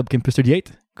Club Campus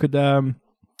 38 could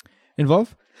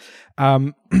involve.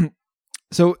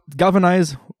 So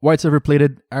galvanized, white silver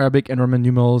plated Arabic and Roman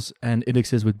numerals and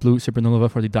indexes with blue supernova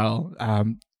for the dial.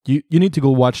 You need to go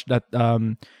watch that,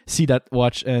 see that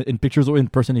watch in pictures or in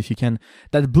person if you can.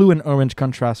 That blue and orange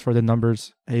contrast for the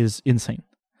numbers is insane.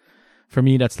 For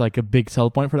me, that's like a big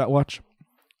sell point for that watch.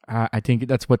 I think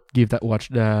that's what gave that watch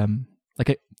like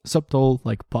a subtle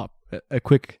like pop, a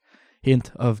quick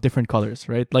hint of different colors,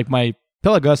 right? Like my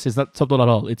Pelagos is not subtle at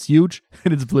all. It's huge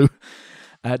and it's blue.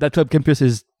 That Club Campus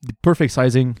is the perfect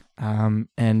sizing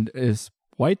and is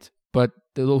white, but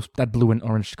that blue and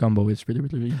orange combo is really,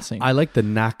 really, really insane. I like the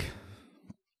NAC.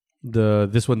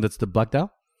 This one that's the black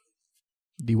dial.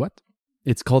 The what?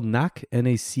 It's called NAC,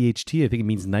 N-A-C-H-T. I think it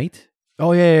means night.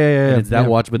 Oh, yeah. And it's that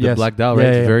watch with the black dial, right?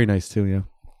 It's very nice too, yeah.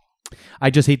 I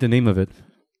just hate the name of it.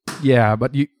 Yeah,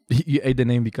 but you hate the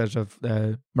name because of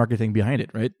the marketing behind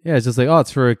it, right? Yeah, it's just like, oh,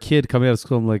 it's for a kid coming out of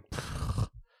school. I'm like,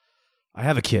 I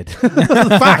have a kid. Fuck.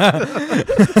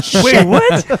 Wait,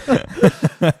 what?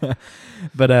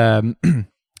 But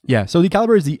yeah, so the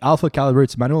caliber is the Alpha caliber.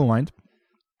 It's manual wind.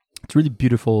 It's really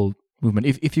beautiful movement.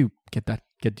 If you get the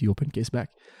open case back,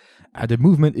 the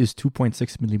movement is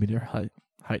 2.6 millimeter height.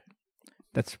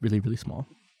 That's really, really small.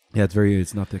 Yeah,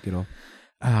 it's not thick at all.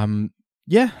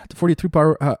 Yeah, 43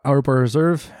 hour per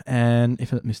reserve, and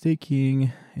if I'm not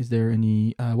mistaken, is there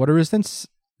any water resistance?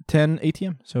 10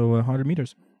 ATM, so 100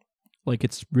 meters. Like,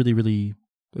 it's really, really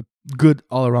a good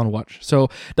all around watch. So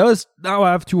now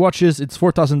I have two watches. It's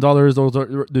 $4,000. Those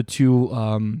are the two.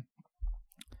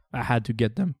 I had to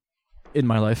get them in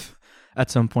my life at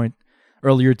some point.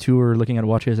 Earlier, too, we were looking at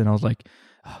watches, and I was like,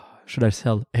 oh, should I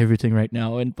sell everything right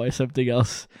now and buy something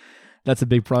else? That's a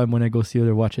big problem when I go see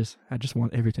other watches. I just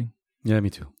want everything. Yeah,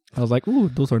 me too. I was like, ooh,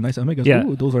 those are nice Omegas. Yeah.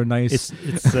 Ooh, those are nice.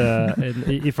 It's and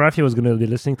if Rafi was going to be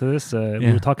listening to this,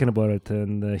 we were talking about it,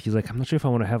 and he's like, I'm not sure if I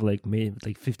want to have like maybe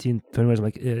like 15, 20 minutes. I'm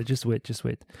like, just wait.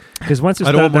 Because once you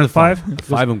start at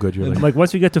 5, I'm good. You're like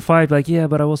once you get to 5, like, yeah,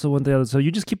 but I also want the other. So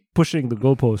you just keep pushing the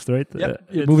goalpost, right? Yeah,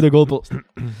 move the goalpost.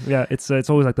 Yeah, it's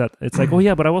always like that. It's like, oh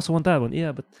yeah, but I also want that one.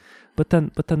 Yeah, but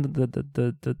then the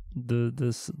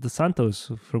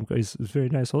Santos from is very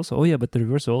nice also. Oh yeah, but the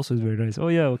Reverso also is very nice. Oh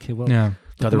yeah, okay, well yeah.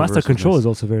 The Master Control is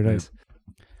also very nice.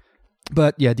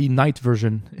 But yeah, the Night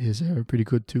version is pretty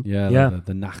good too. Yeah.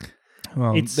 The NAC.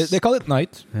 Well, they call it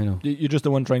Night. I know. You're just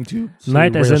the one trying to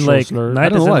Night as in like I Night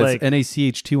don't as know in why. like It's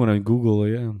N-A-C-H-T when I Google.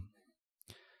 Yeah.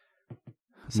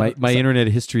 My internet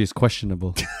history is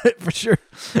questionable. for sure.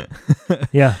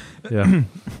 yeah. Yeah.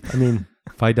 I mean,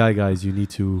 if I die, guys, you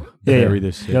need to bury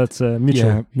this shit. Yeah, it's mutual.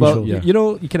 Yeah. Well, Yeah.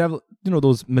 you can have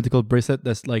those medical bracelet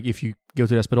that's like if you go to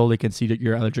the hospital, they can see that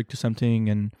you're allergic to something.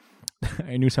 And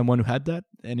I knew someone who had that,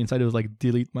 and inside it was like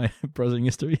delete my browsing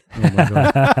history. Oh my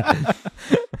god.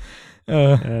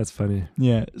 That's funny.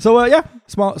 Yeah. So yeah,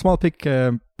 small pick,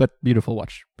 but beautiful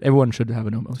watch. Everyone should have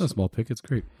a Nomos. It's a small pick. It's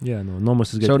great. Yeah, no,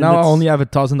 Nomos is good. So And now I it's- only have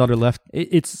 $1,000 left.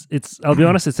 It's I'll be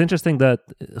honest, it's interesting that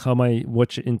how my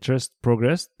watch interest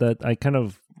progressed, that I kind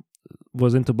of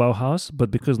was into Bauhaus,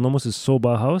 but because Nomos is so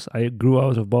Bauhaus, I grew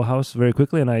out of Bauhaus very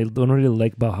quickly, and I don't really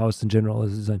like Bauhaus in general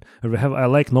as a design. I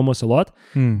like Nomos a lot,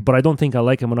 but I don't think I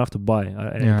like him enough to buy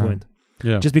at any point.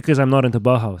 Yeah. Just because I'm not into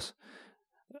Bauhaus.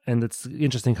 And it's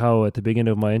interesting how at the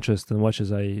beginning of my interest in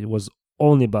watches, I was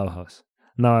only Bauhaus.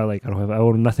 Now I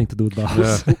want nothing to do with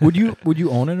Bauhaus. Would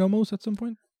you own a Nomos at some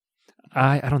point?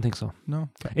 I don't think so. No.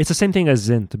 It's the same thing as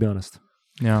Zin, to be honest.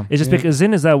 Yeah. It's just because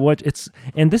Zin is that watch.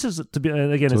 And this is to be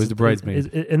again. It's always the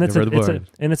bridesmaid.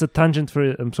 It's a tangent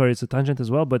for. I'm sorry, it's a tangent as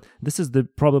well. But this is the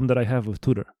problem that I have with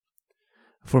Tudor.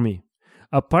 For me,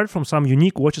 apart from some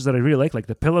unique watches that I really like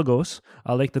the Pelagos,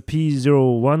 I like the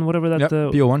P01, whatever that.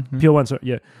 P01. P01. Sorry,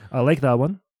 yeah, I like that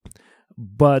one.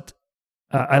 But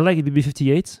I like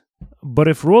BB58s. But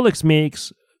if Rolex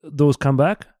makes those come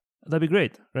back, that'd be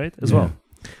great, right? As well.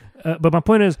 But my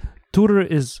point is, Tudor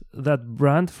is that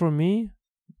brand for me.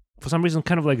 For some reason,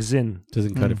 kind of like Zin.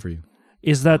 Doesn't cut it for you.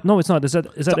 Is that no? It's not. Is that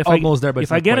if almost there? But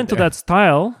if I get into that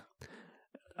style,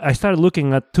 I started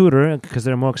looking at Tudor because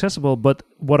they're more accessible. But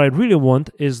what I really want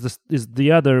is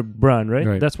the other brand,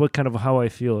 right? That's what kind of how I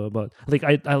feel about. Like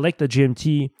I like the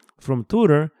GMT from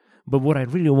Tudor, but what I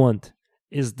really want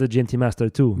is the GMT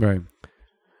Master 2. Right.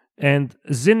 And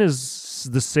Zin is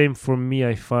the same for me.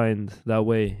 I find that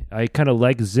way. I kind of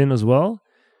like Zin as well.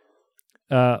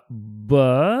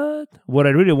 But what I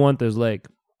really want is like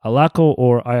a Laco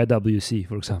or IWC,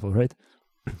 for example, right?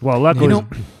 Well, Laco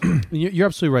you're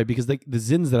absolutely right, because the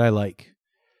Zins that I like,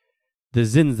 the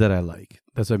Zins that I like.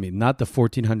 That's what I mean. Not the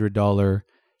 $1,400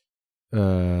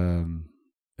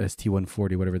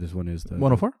 ST140, whatever this one is. The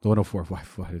 104? The 104.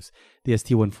 What is the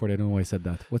ST140? I don't know why I said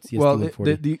that. What's the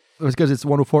ST140? It's because it's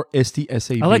 104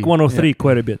 ST-SAB. I like 103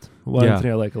 quite a bit. 103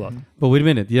 I like a lot. But wait a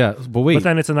minute. Yeah. But wait. But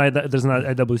then there's an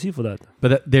IWC for that.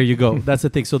 But there you go. That's the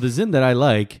thing. So the Zin that I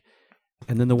like,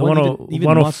 and then the one even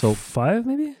 105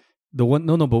 maybe? The one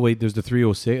but wait, there's the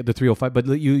 306, the 305, but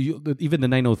you even the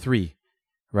 903,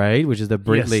 right? Which is the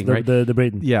Breitling, right? The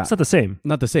Breitling. Yeah. It's not the same.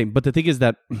 Not the same. But the thing is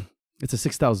that it's a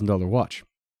 $6,000 watch.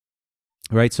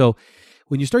 Right? So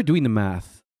when you start doing the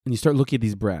math and you start looking at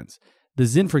these brands, the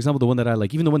Zin, for example, the one that I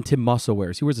like, even the one Tim Mosso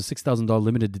wears, he wears a $6,000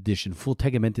 limited edition, full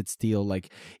tegmented steel, like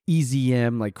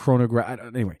EZM, like chronograph.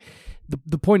 Anyway,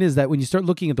 the point is that when you start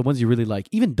looking at the ones you really like,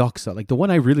 even Doxa, like the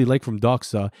one I really like from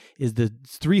Doxa is the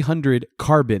 300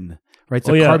 carbon, right?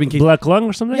 So carbon case. Black Lung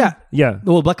or something? Yeah.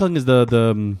 Well, Black Lung is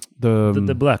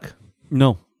the black.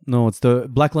 No, it's the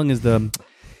Black Lung is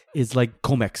like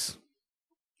Comex.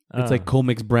 It's like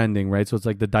Comex branding, right? So it's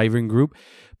like the diving group.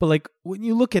 But like when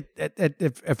you look at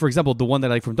for example, the one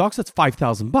that I like from Doxa, it's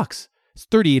 $5,000. It's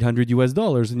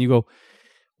 $3,800 and you go,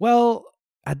 well,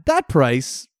 at that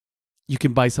price, you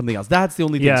can buy something else. That's the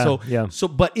only thing. So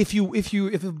but if you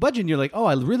budget and you're like, oh,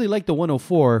 I really like the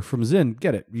 104 from Zin,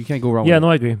 get it. You can't go wrong with it. No,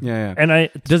 I agree. Yeah. And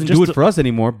it doesn't do it for us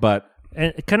anymore, but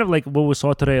and kind of like what we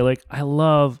saw today, like I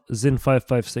love Zin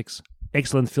 556.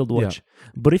 Excellent field watch.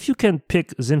 Yeah. But if you can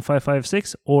pick Zin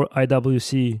 556 or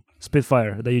IWC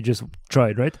Spitfire that you just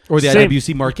tried, right? Or the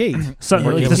IWC Mark 8. It's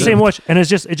the same watch. And it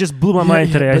just blew my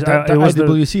mind today. The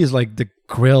IWC is like the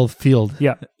Grail field.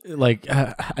 Yeah. Like,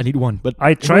 I need one. But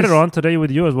I tried it on today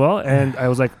with you as well. And I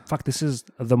was like, fuck, this is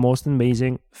the most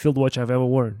amazing field watch I've ever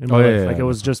worn in my life. It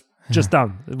was just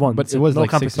down. But it was like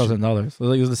 $6,000.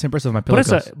 So it was the same price of my Pillar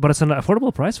Cups. But it's an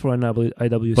affordable price for an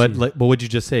IWC. But what'd you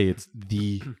just say? It's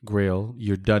the Grail.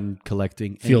 You're done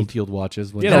collecting field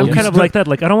watches. I'm kind of like that.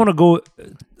 Like I don't want to go.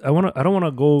 I don't want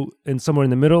to go in somewhere in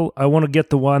the middle. I want to get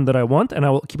the one that I want, and I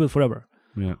will keep it forever.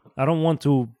 Yeah. I don't want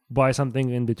to buy something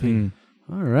in between.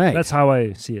 All right. That's how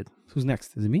I see it. Who's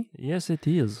next? Is it me? Yes, it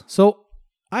is. So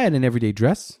I had an everyday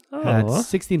dress. At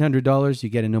 $1,600, you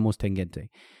get an Nomos Tangente.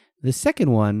 The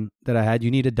second one that I had,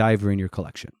 you need a diver in your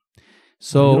collection.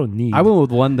 So I went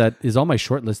with one that is on my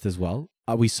short list as well.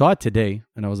 We saw it today,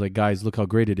 and I was like, guys, look how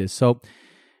great it is. So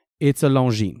it's a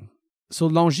Longines. So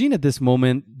Longines at this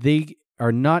moment, they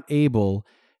are not able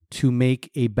to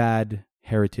make a bad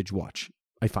heritage watch,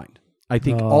 I find. I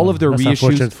think all of their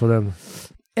reissues, for them.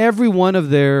 Every one of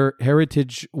their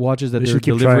heritage watches that they're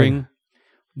delivering,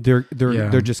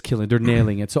 they're just killing. They're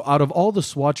nailing it. So out of all the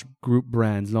Swatch Group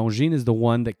brands, Longines is the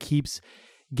one that keeps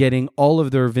getting all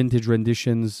of their vintage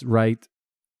renditions right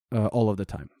all of the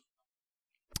time.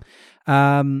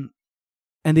 And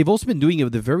they've also been doing it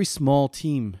with a very small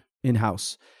team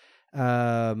in-house.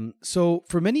 So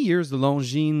for many years, the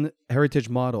Longines heritage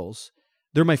models,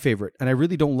 they're my favorite. And I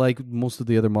really don't like most of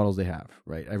the other models they have,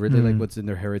 right? I really like what's in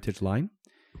their heritage line.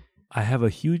 I have a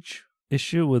huge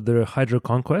issue with their Hydro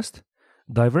Conquest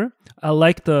diver. I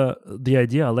like the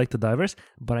idea. I like the divers,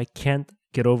 but I can't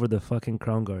get over the fucking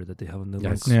crown guard that they have on the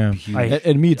legs. Yeah. I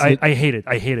hate it.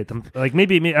 I hate it. Like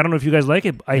maybe I don't know if you guys like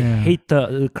it. But I hate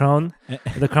the crown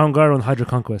guard on Hydro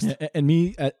Conquest. And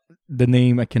me, the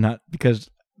name I cannot, because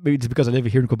maybe it's because I live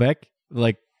here in Quebec.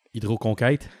 Like Hydro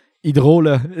Conquête.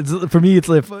 Hydro, for me, it's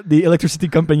like the electricity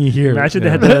company here. Imagine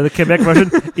they had the Quebec version,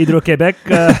 Hydro-Québec.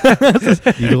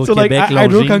 So like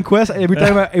Hydro Conquest, every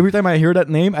time I hear that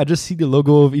name, I just see the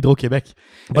logo of Hydro-Québec.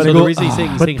 But so the reason he's saying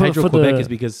Hydro-Québec is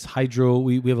because hydro,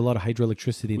 we have a lot of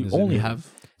hydroelectricity in this. We only have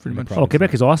pretty much.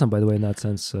 Quebec is awesome, by the way, in that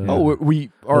sense.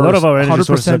 We are a lot of our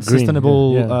 100%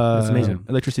 sustainable that's amazing.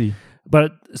 Electricity.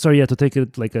 But sorry, to take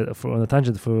it like on a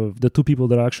tangent for the two people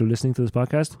that are actually listening to this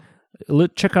podcast,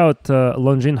 check out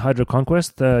Longines Hydro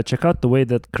Conquest. Check out the way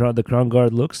that the crown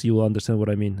guard looks. You will understand what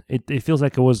I mean. It feels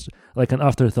like it was like an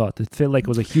afterthought. It felt like it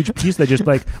was a huge piece that just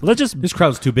like this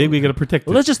crown's too big. We got to protect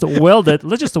it. Let's just weld it.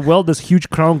 Let's just weld this huge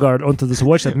crown guard onto this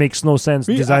watch that makes no sense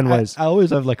design wise. I always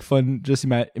have like fun just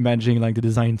imagining like the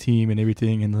design team and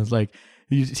everything, and it's like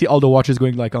you see all the watches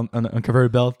going like on conveyor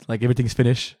belt, like everything's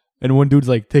finished, and one dude's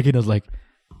like taking us like,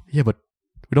 yeah, but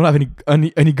we don't have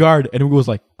any guard, and we goes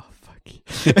like, oh fuck.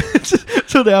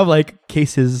 So they have like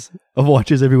cases of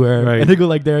watches everywhere, right? And they go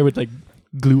like there with like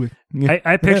glue.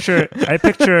 I picture.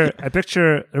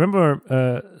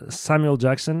 Remember Samuel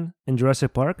Jackson in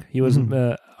Jurassic Park? He was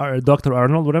Dr.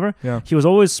 Arnold, whatever. Yeah. He was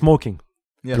always smoking.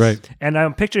 Yes. Right. And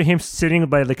I'm picturing him sitting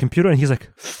by the computer, and he's like,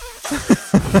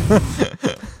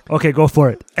 "Okay, go for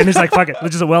it." And he's like, "Fuck it,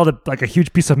 let's just weld it like a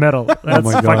huge piece of metal." Oh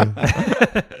my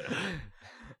god.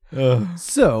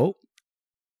 So,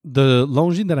 the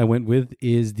Longines that I went with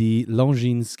is the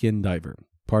Longines Skin Diver,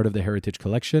 part of the Heritage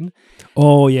Collection.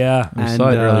 Oh, yeah. I saw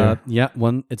it earlier. Yeah,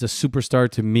 it's a superstar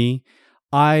to me.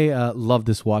 I love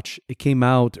this watch. It came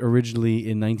out originally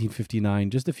in 1959,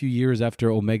 just a few years after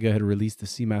Omega had released the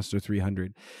Seamaster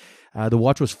 300. The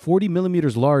watch was 40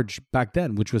 millimeters large back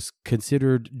then, which was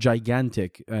considered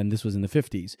gigantic, and this was in the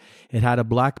 50s. It had a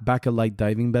black Bakelite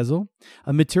diving bezel,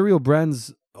 a material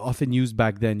brands often used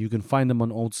back then. You can find them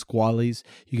on old Squallies.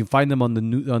 You can find them on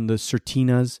the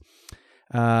Certinas,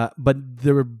 but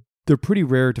they're pretty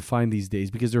rare to find these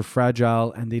days because they're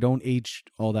fragile and they don't age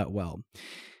all that well.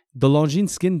 The Longines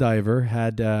Skin Diver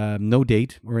had no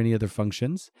date or any other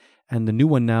functions, and the new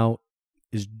one now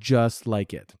is just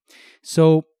like it.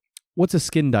 So, what's a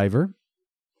skin diver?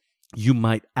 You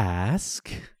might ask.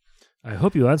 I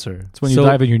hope you answer. It's when you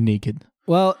dive and you're naked.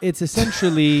 Well, it's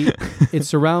essentially, it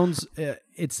surrounds,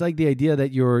 it's like the idea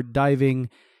that you're diving,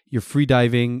 you're free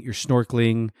diving, you're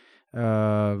snorkeling.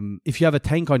 If you have a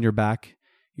tank on your back,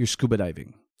 you're scuba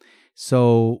diving.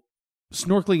 So,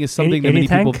 snorkeling is something that many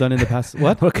people have done in the past.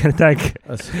 What? What kind of tank?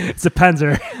 It's a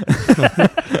Panzer.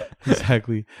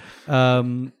 Exactly.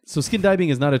 So skin diving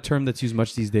is not a term that's used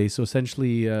much these days. So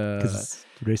essentially, Because it's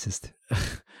racist.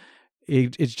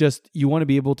 it's just you want to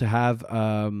be able to have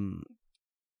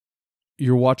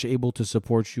your watch able to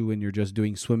support you, and you're just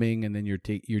doing swimming, and then you're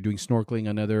doing snorkeling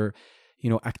and other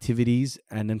activities,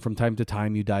 and then from time to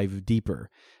time you dive deeper.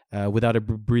 Without a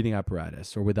breathing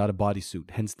apparatus or without a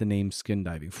bodysuit, hence the name skin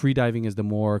diving. Free diving is even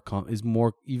more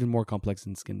complex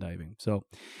than skin diving. So,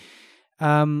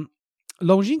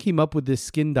 Longines came up with this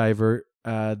skin diver.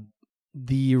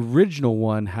 The original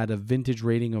one had a vintage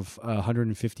rating of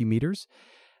 150 meters,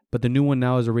 but the new one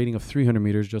now has a rating of 300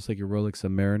 meters, just like your Rolex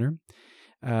Submariner.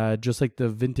 Just like the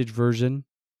vintage version,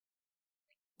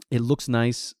 it looks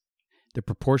nice. The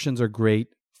proportions are great.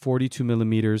 42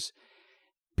 millimeters.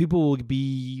 People will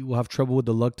have trouble with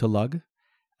the lug to lug.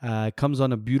 It comes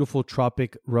on a beautiful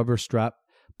tropic rubber strap,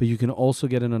 but you can also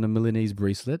get it on a Milanese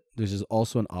bracelet. This is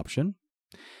also an option.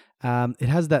 It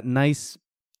has that nice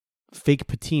fake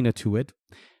patina to it,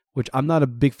 which I'm not a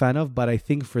big fan of, but I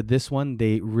think for this one,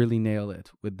 they really nail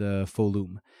it with the faux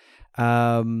lume.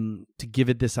 To give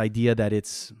it this idea that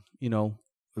it's,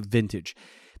 vintage.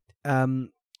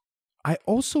 I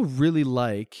also really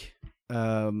like,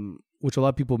 which a lot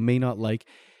of people may not like,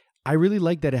 I really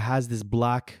like that it has this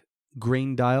black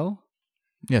grain dial.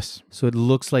 Yes. So it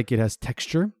looks like it has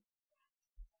texture.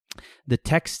 The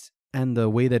text and the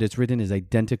way that it's written is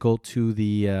identical to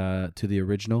the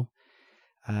original.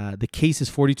 The case is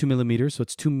 42 millimeters, so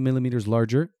it's 2 millimeters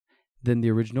larger than the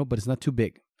original, but it's not too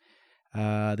big.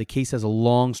 The case has a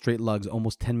long straight lugs,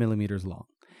 almost 10 millimeters long.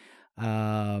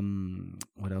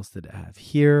 What else did it have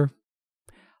here?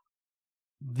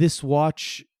 This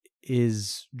watch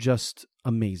is just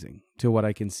amazing to what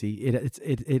I can see.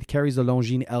 It carries a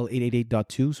Longines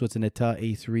L888.2, so it's an ETA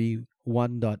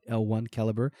A31.L1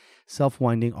 caliber,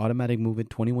 self-winding, automatic movement,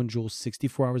 21 joules,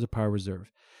 64 hours of power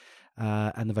reserve,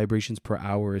 and the vibrations per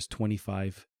hour is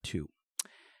 25.2.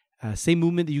 Same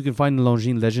movement that you can find in the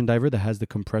Longines Legend Diver that has the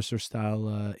compressor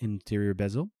style interior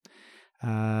bezel.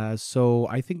 So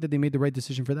I think that they made the right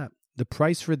decision for that. The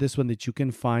price for this one that you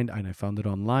can find, and I found it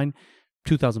online,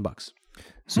 $2,000.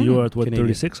 So you're at what, Canadian.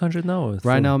 3,600 now?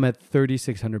 Right now I'm at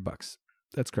 $3,600.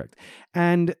 That's correct.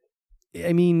 And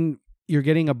I mean, you're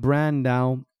getting a brand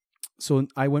now. So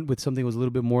I went with something that was a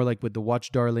little bit more like with the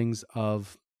watch darlings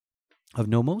of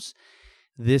Nomos.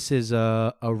 This is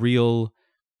a real,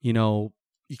 you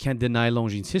can't deny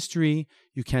Longines' history.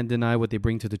 You can't deny what they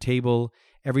bring to the table.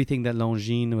 Everything that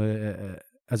Longines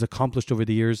has accomplished over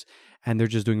the years, and they're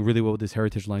just doing really well with this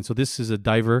heritage line. So this is a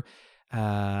diver,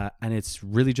 and it's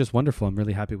really just wonderful. I'm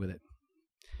really happy with it.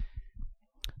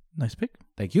 Nice pick.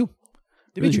 Thank you,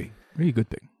 Dimitri. Really good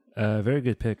pick. Very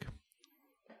good pick.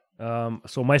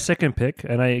 So my second pick,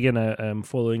 and I'm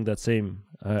following that same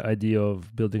idea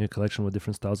of building a collection with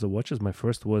different styles of watches. My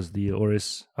first was the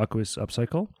Oris Aquis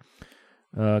Upcycle,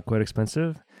 quite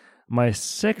expensive. My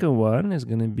second one is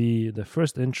going to be the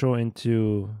first intro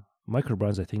into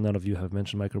microbrands. I think none of you have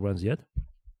mentioned microbrands yet.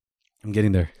 I'm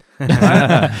getting there.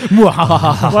 Well,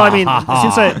 I mean,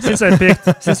 since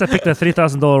I picked a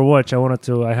 $3,000 watch,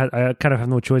 I kind of have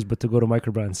no choice but to go to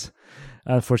microbrands,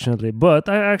 unfortunately. But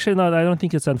I don't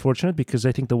think it's unfortunate, because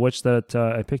I think the watch that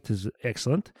I picked is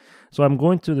excellent. So I'm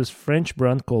going to this French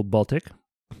brand called Baltic.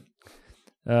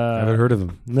 I haven't heard of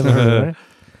them. Never heard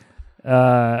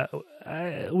of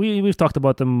it. We've talked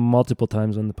about them multiple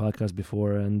times on the podcast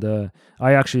before, and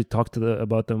I actually talked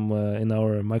about them in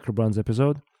our microbrands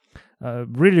episode.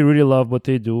 Really, really love what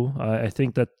they do. I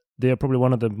think that they are probably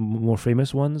one of the more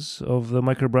famous ones of the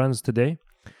micro brands today.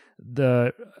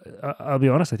 I'll be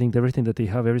honest, I think everything that they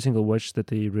have, every single watch that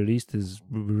they released is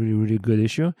really, really good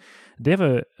issue. They have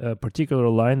a particular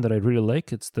line that I really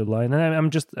like. It's the line, and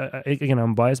I'm just again,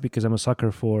 I'm biased because I'm a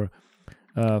sucker for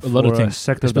a lot of things,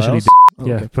 sector especially dials.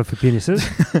 Yeah, for penises.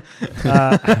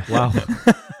 Wow.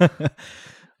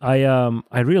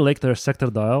 I really like their sector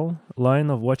dial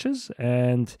line of watches,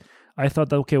 and I thought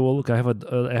that, okay, well, look, I have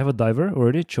a diver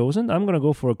already chosen. I'm gonna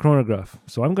go for a chronograph,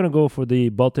 so I'm gonna go for the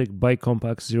Baltic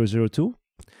Bicompax 002.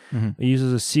 It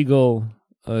uses a Seagull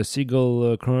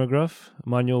chronograph,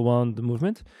 manual wound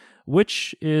movement,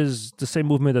 which is the same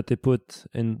movement that they put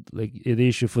in like the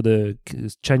issue for the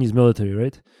Chinese military,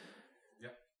 right?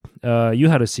 You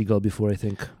had a Seagull before, I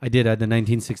think. I did at the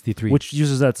 1963, which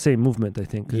uses that same movement, I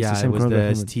think. Yeah, the same it was the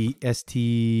movement.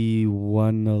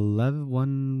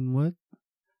 ST111. What?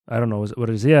 I don't know what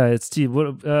it is. Yeah, it's T.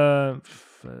 I'll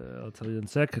tell you in a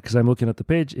sec because I'm looking at the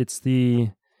page. It's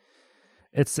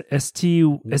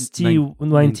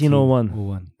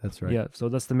ST1901. That's right. Yeah, so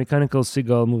that's the mechanical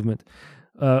Seagull movement.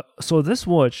 So this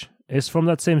watch is from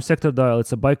that same sector dial.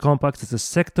 It's a bicompact. It's a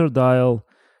sector dial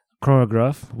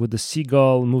chronograph with the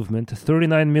Seagull movement, a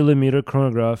 39 millimeter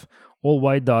chronograph, all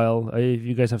white dial. If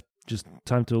you guys have just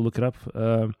time to look it up,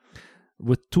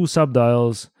 with 2 sub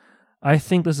dials. I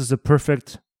think this is a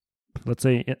perfect, let's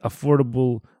say,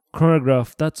 affordable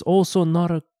chronograph. That's also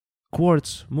not a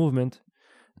quartz movement.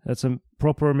 That's a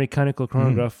proper mechanical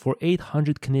chronograph for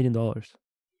 800 Canadian dollars.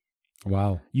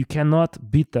 Wow. You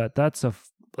cannot beat that. That's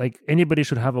like anybody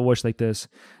should have a watch like this.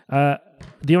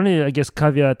 The only, I guess,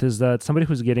 caveat is that somebody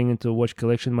who's getting into a watch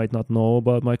collection might not know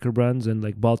about micro brands, and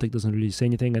like Baltic doesn't really say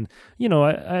anything. And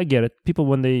I get it.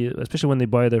 People especially when they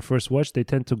buy their first watch, they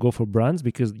tend to go for brands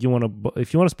because if you want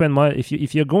to spend money,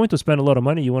 if you're going to spend a lot of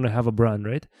money, you want to have a brand,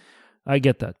 right? I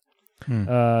get that.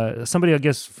 Somebody, I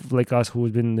guess, like us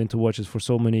who's been into watches for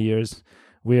so many years,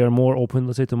 we are more open,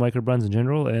 let's say, to micro brands in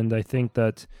general. And I think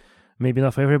that maybe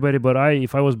not for everybody, but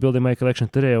if I was building my collection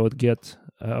today, I'll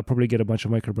probably get a bunch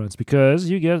of micro brands because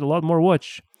you get a lot more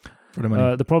watch for the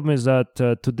money. The problem is that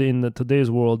in today's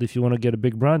world, if you want to get a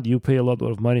big brand, you pay a lot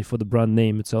of money for the brand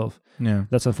name itself. Yeah,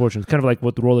 that's unfortunate. Kind of like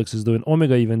what Rolex is doing.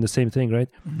 Omega, even the same thing, right?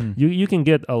 You can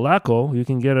get a Laco, you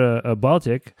can get a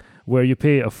Baltic, where you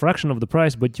pay a fraction of the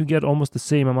price, but you get almost the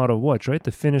same amount of watch, right?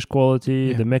 The finish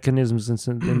quality, the mechanisms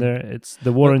in there, it's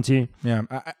the warranty. Yeah,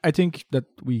 I think that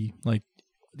we like.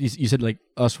 You said like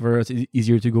us, for us, it's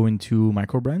easier to go into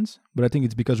micro brands, but I think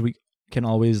it's because we can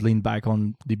always lean back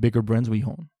on the bigger brands we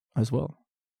own as well,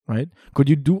 right? Could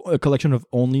you do a collection of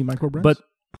only micro brands? But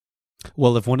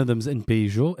well, if one of them's in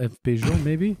Peugeot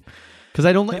maybe, because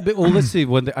I don't like. Well, let's see.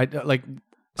 When I like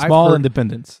small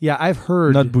independents. Yeah, I've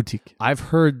heard not boutique. I've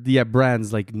heard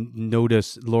brands like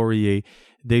Notice, Laurier.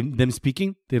 Them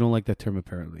speaking, they don't like that term.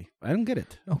 Apparently, I don't get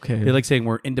it. Okay, they like saying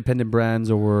we're independent brands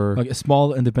or we're like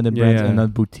small independent brands and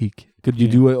not boutique. Could you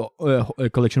do a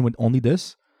collection with only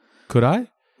this? Could I?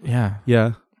 Yeah,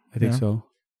 I think so.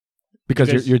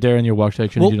 Because you're there in your watch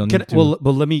section. Well, you don't need to. Well,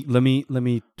 but let me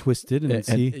twist it and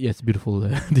see. Yeah, it's beautiful.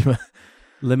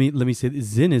 let me say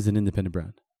Zin is an independent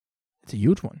brand. It's a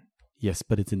huge one. Yes,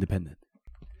 but it's independent.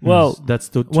 Well, that's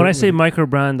the when I say micro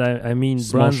brand, I mean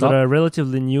small brands shop? that are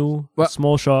relatively new,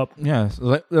 small shop. Yeah, so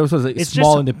that was like it's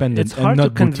small just, independent. It's hard and to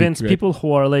not convince boutique, people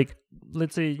who are like,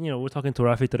 let's say, we're talking to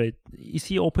Rafi today. Is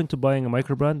he open to buying a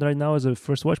micro brand right now as a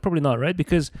first watch? Probably not, right?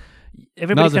 Because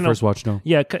everybody not as a first watch, no.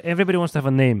 Yeah, everybody wants to have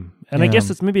a name, and I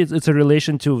guess it's a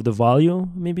relation to the value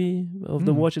maybe of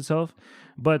the watch itself.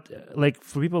 But like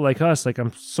for people like us, like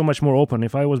I'm so much more open.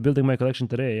 If I was building my collection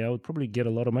today, I would probably get a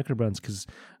lot of micro brands because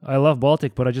I love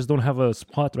Baltic, but I just don't have a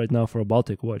spot right now for a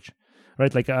Baltic watch,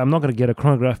 right? Like I'm not gonna get a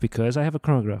chronograph because I have a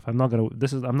chronograph. I'm not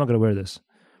gonna wear this.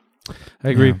 I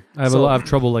agree. Yeah. I have a lot of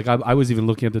trouble. Like I was even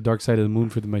looking at the Dark Side of the Moon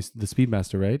for the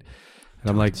Speedmaster, right? And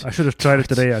I'm like, I should have tried it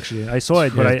today. Actually, I saw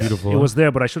it, but it was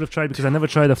there. But I should have tried because I never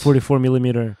tried a 44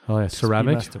 millimeter. Oh yeah,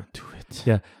 ceramic. Speedmaster. Do it.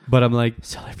 Yeah, but I'm like,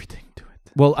 sell everything. Do it.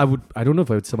 Well, I don't know if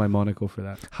I would sell my Monaco for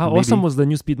that. How awesome was the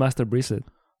new Speedmaster bracelet?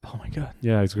 Oh my god!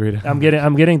 Yeah, it's great. I'm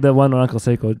getting the one on Uncle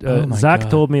Seiko. Zach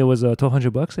told me it was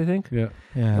 $1,200, I think. Yeah.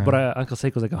 But Uncle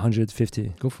Seiko's like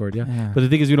 150. Go for it. Yeah. But the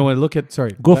thing is, when I look at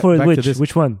go for it.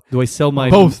 Which one? Do I sell my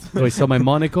both? Do I sell my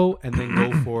Monaco and then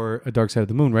go for a Dark Side of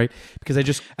the Moon? Right? Because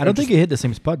I don't think it hit the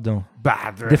same spot though.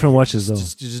 Different watches though.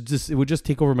 Just it would just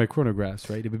take over my chronographs,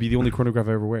 right? It would be the only chronograph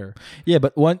I ever wear. Yeah,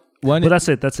 but one. But that's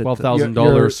it.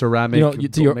 $12,000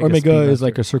 ceramic. Your Omega is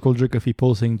like a circle jerk of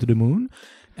pulsing to the moon.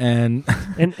 And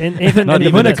even the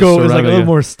even Monaco that, is like a little yeah.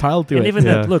 more style to and it. even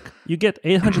Yeah. that, look, you get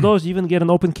 $800. You even get an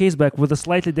open case back with a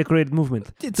slightly decorated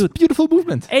movement. It's Dude, beautiful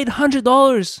movement.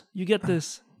 $800. You get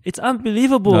this. It's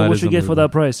unbelievable No, it what is you get for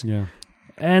that price. Yeah.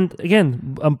 And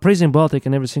again, I'm praising Baltic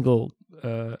in every single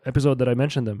episode that I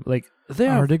mentioned them. Like they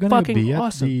are they going to fucking be at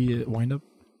awesome. the wind-up?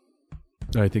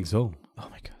 I think so. Oh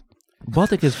my god!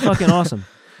 Baltic is fucking awesome.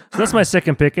 So that's my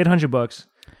second pick, $800.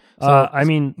 I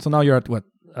mean, So now you're at what?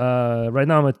 right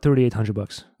now I'm at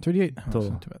 $3,800. 38. Oh, Total.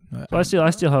 that's not too bad. So I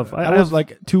still have. I have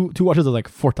like two watches are like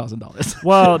 $4,000.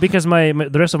 Well, because my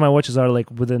the rest of my watches are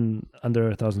like within under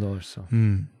 $1,000. So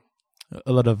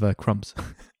A lot of crumbs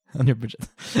on your budget.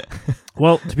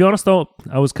 well, to be honest though,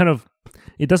 I was kind of.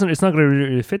 It's not going to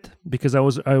really fit because I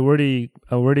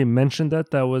already mentioned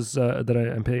that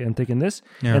I'm taking this,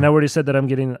 and I already said that I'm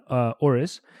getting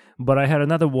Oris, but I had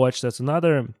another watch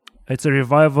it's a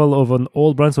revival of an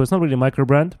old brand, so it's not really a micro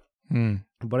brand,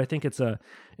 but I think it's a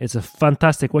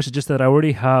fantastic watch. It's just that I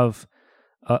already have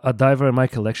a diver in my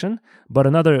collection, but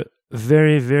another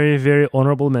very, very, very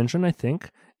honorable mention, I think,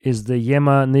 is the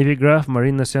Yema Navigraph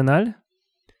Marine Nationale.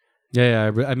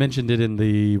 Yeah, I mentioned it in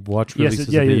the watch Yes, releases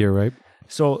yeah, of the yeah. year, right?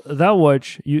 So that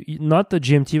watch, you not the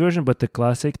GMT version, but the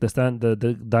classic,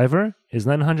 the diver is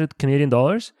 $900 Canadian.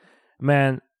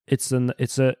 Man,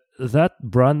 that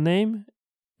brand name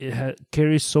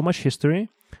carries so much history.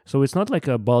 So it's not like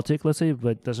a Baltic, let's say,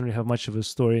 but doesn't really have much of a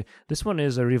story. This one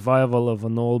is a revival of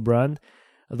an old brand.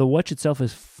 The watch itself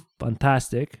is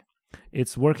fantastic.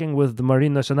 It's working with the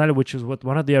Marine Nationale, which is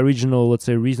one of the original, let's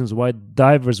say, reasons why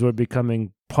divers were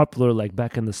becoming popular, like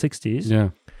back in the 60s. Yeah.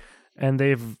 And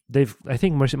they've I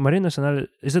think Marine Nationale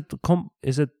it's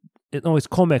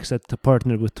Comex that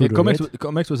partnered with Tudor. Comex, right?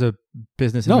 Comex was a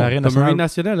business in No, Marine the Nationale. Marine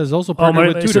Nationale is also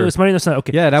partnered with So Tudor. it's Marine Nationale.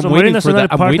 Okay. Yeah, and I'm so waiting Marine for that.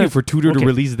 Nationale I'm waiting partnered- for Tudor to okay.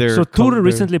 release their. So Tudor their-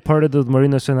 recently partnered with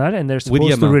Marine Nationale, and they're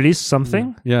supposed to Yema. release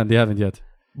something. Yeah, they haven't yet.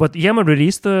 But Yema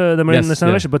released the Marine Yes,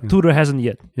 Nationale, yeah, but yeah. Tudor hasn't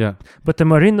yet. Yeah, But the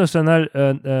Marine Nationale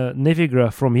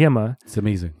Navigraph from Yema it's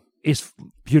amazing. is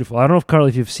beautiful. I don't know if Carl,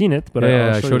 if you've seen it, but yeah,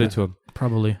 I'll I show showed you it to him.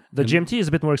 Probably. The GMT is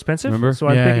a bit more expensive, Remember? so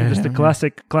I'm Yeah, picking yeah, just yeah,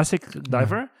 the classic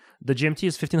diver. The GMT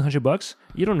is $1,500.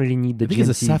 You don't really need the I think GMT.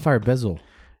 it's a sapphire bezel.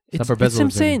 It's Sapphire bezel.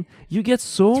 insane. You get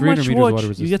so 300 much meters watch. water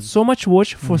You get resistant. so much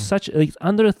watch for such like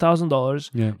under $1,000.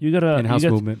 Yeah, You got in-house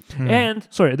movement. And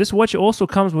sorry, this watch also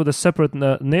comes with a separate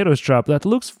NATO strap that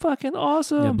looks fucking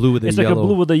awesome. Yeah, blue with the it's yellow. like a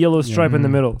blue with a yellow stripe in the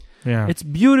Mhm. middle. Yeah. It's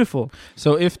beautiful.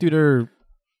 So if Tudor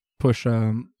put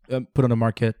on the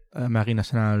market a Marine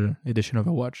Nationale edition of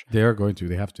a watch, They are going to.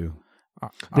 They have to.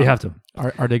 They have to.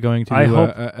 Are they going to I do hope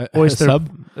a Oyster sub?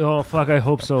 Oh fuck! I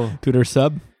hope so. Tudor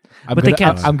sub? But they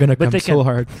can't. I'm gonna But come they so can't.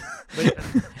 hard.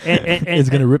 And It's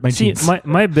gonna rip my see, jeans.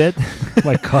 my bet.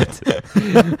 My God,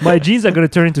 my jeans are gonna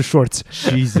turn into shorts.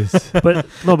 Jesus. But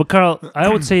Carl, I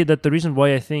would say that the reason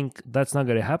why I think that's not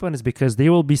gonna happen is because they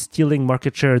will be stealing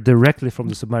market share directly from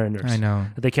the Submariners. I know.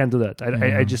 They can't do that. I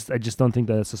know. just don't think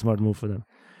that that's a smart move for them.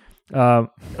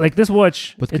 Like this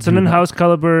watch, But it's could an you in-house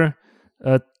caliber,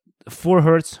 4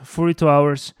 hertz, 42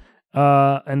 hours,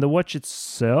 and the watch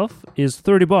itself is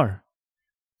 30 bar,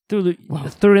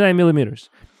 39 millimeters.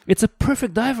 It's a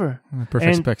perfect diver. Perfect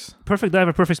And- specs. Perfect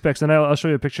diver, perfect specs, and I'll show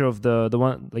you a picture of the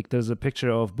one. Like there's a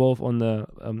picture of both on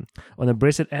the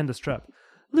bracelet and the strap.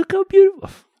 Look how beautiful.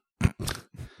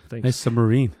 Thanks. Nice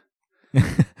submarine.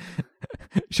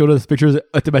 Show those pictures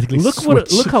automatically. Look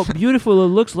how beautiful it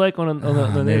looks like on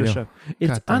the there you NATO go. strap.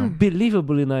 It's God damn.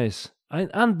 unbelievably nice. An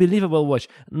unbelievable watch.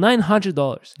 $900.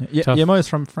 Tough. Yema is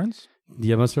from France.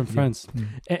 Yeah, must from France.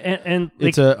 And like,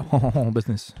 It's a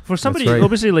business. for somebody, right.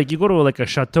 obviously, like you go to like a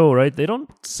chateau, right? They don't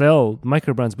sell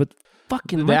micro brands, but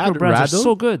fucking They micro had brands Rado? are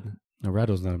so good. No,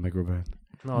 Rado's not a micro brand.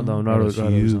 No, not Rado's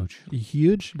huge.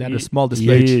 Huge. They had a Ye- small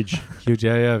display. Huge. Huge,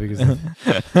 yeah, because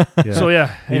yeah. So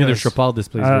yeah, even their anyways, Chopard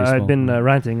display is very small. I've been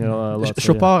ranting a lot. so, yeah.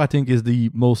 Chopard, I think, is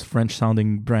the most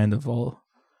French-sounding brand of all.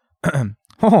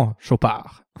 Oh, Chopard.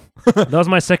 That was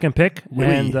my second pick, Oui.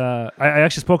 and I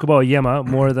actually spoke about Yema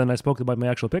more than I spoke about my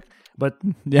actual pick. But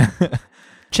Yeah.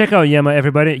 check out Yema,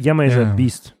 everybody. Yema is a Yeah.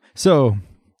 beast. So,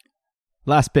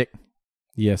 last pick.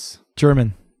 Yes.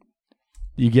 German.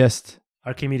 You guessed.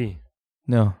 Archimede.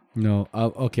 No. No.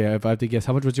 Okay, if I have to guess,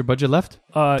 how much was your budget left?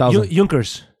 1,000.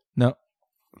 Junkers. No.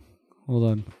 Hold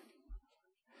on.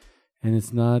 And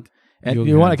it's not. And Young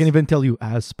you know what? I Hans. can even tell you I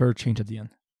have spare change at the end.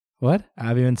 What? I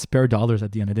have even spare dollars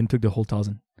at the end. I didn't took the whole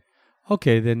 1,000.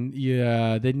 Okay, then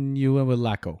you went with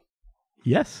Laco.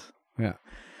 Yes. Yeah.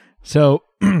 So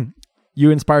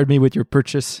you inspired me with your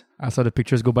purchase. I saw the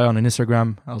pictures go by on an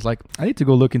Instagram. I was like, I need to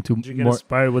go look into Did you get more.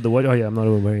 inspired with the watch? Oh yeah, I'm not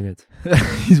even wearing it.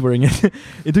 He's wearing it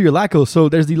into your Laco. So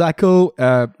there's the Laco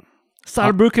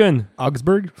Saarbrücken.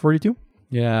 Augsburg 42.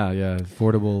 Yeah,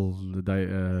 affordable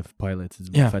pilots is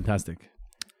fantastic.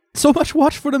 So much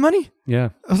watch for the money. Yeah,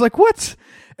 I was like, what?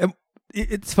 And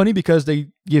it's funny because they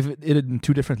give it in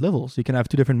two different levels. You can have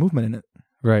two different movement in it,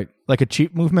 right. like a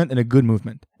cheap movement and a good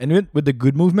movement. And with the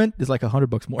good movement, it's like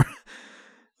 $100 more.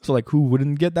 So like, who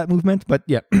wouldn't get that movement? But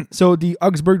yeah, so the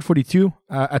Augsburg 42,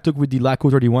 I took with the Laco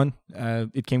 31.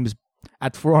 It came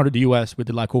at $400 US with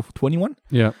the Laco 21.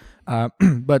 Yeah,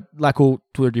 but Laco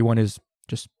 31 is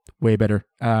just way better.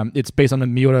 It's based on the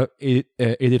Miura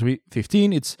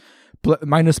 8315. It's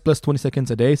minus plus 20 seconds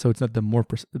a day, so it's not the more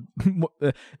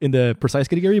in the precise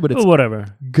category, but it's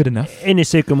whatever. Good enough. Any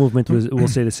Seiko movement will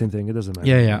say the same thing. It doesn't matter.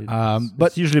 Yeah. But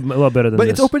it's usually a lot better than but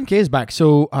this. it's open case back,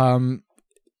 so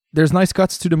there's nice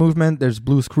cuts to the movement. There's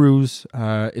blue screws.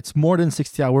 It's more than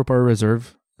 60 hour per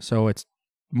reserve, so it's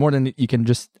more than you can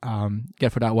just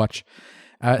get for that watch.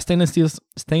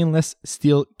 Stainless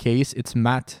steel case. It's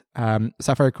matte,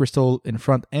 sapphire crystal in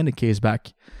front and the case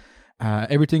back.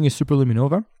 Everything is super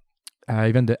luminova,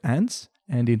 even the hands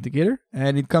and the indicator,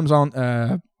 and it comes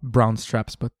on brown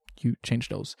straps, but you change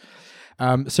those.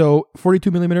 So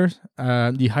 42 millimeters.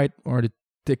 The height or the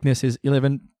thickness is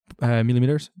 11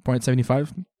 millimeters,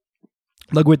 0.75.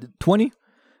 Lug width 20,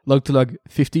 lug to lug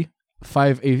 50,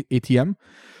 5 ATM.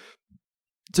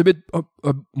 It's a bit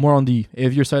more on the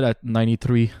heavier side at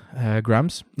 93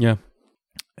 grams. Yeah.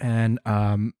 And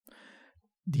sorry,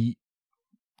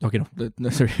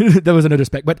 that was another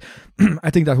spec. But I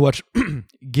think that watch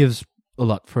gives a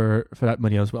lot for that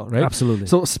money as well, right? Absolutely.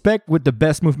 So spec with the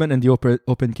best movement and the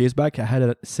open case back, I had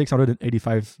it at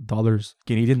 $685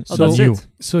 Canadian. Oh, that's it.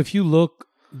 So if you look,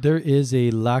 there is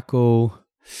a Laco.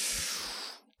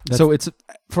 So it's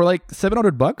for like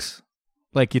 $700.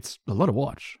 Like it's a lot of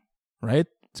watch, right?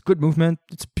 It's good movement.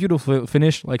 It's beautiful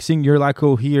finish. Like seeing your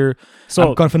Laco here. So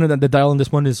I'm confident that the dial on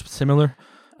this one is similar.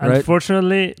 Right?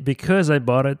 Unfortunately, because I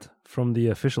bought it from the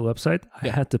official website, I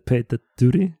had to pay the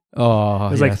duty. Oh,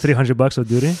 it was like $300 of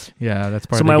duty. Yeah, that's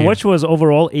part. So of the my game. watch was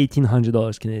overall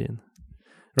 $1,800 Canadian.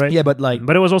 Right? Yeah, but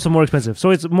it was also more expensive. So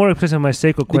it's more expensive than my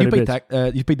Seiko quite a bit.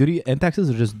 Did you pay duty and taxes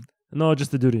or just? No,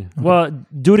 just the duty. Okay. Well,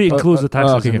 duty includes the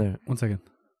taxes in there. 1 second.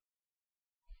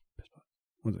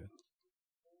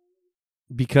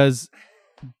 Because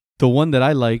the one that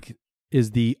I like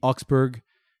is the Augsburg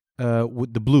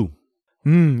with the blue.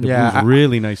 The blue's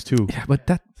really nice too. Yeah, but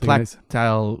that black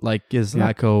dial is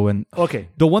Laco and okay.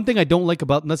 The one thing I don't like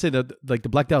about, let's say that like the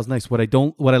black dial is nice. What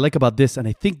I like about this, and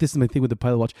I think this is my thing with the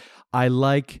Pilot watch, I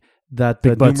like that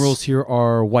the numerals here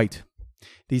are white.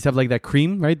 These have like that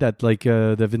cream, right? That like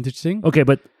the vintage thing. Okay,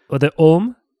 but the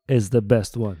Ohm is the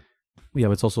best one. Yeah,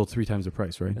 but it's also 3 times the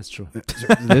price, right? That's true. This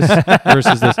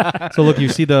versus this. So look, you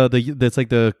see that's like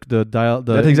the dial.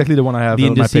 That's exactly the one I have. The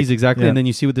indices exactly, and then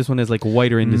you see what this one has like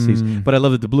whiter indices. But I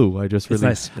love it, the blue. I just really.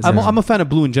 It's nice. I'm a fan of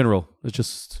blue in general. It's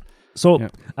just. So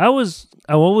I always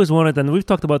wanted, and we've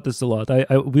talked about this a lot.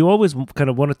 We always kind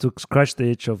of wanted to scratch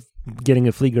the itch of getting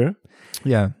a Flieger.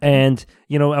 Yeah. And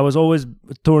I was always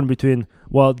torn between.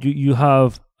 Well, you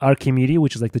have Archimede,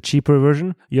 which is like the cheaper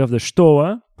version. You have the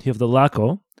Stoa. You have the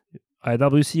Laco.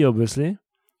 IWC, obviously,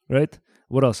 right?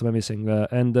 What else am I missing?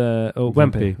 And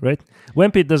Wempe, right?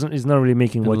 Wempe is not really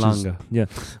making watches. Lange. Yeah.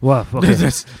 Wow. Okay.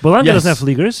 But Lange doesn't have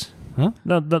Fliegers. Huh?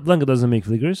 No, Lange doesn't make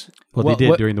Fliegers. Well, they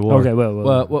did during the war. Okay,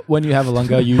 well, when you have a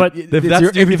Lange, but that's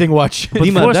your everything watch. But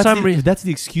for some reason, that's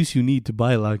the excuse you need to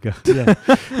buy Lange. Yeah.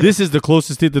 This is the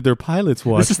closest thing that their pilots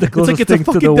watch. This is the closest it's thing a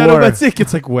fucking to the war.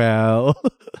 It's like, well.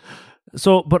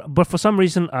 So, but for some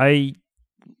reason,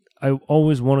 I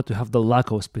always wanted to have the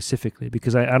Laco specifically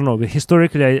because I don't know.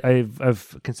 Historically,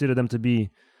 I've considered them to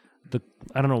be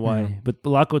I don't know why, but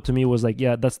Laco to me was like,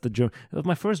 that's the German.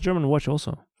 My first German watch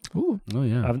also. Ooh, oh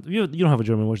yeah. You don't have a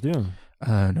German watch, do you?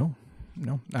 No.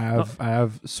 I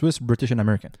have Swiss, British, and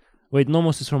American. Wait,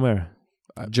 Nomos is from where?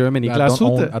 Germany. I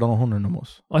don't own a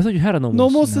Nomos. Oh, I thought you had a Nomos.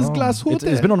 Nomos is Glashütte.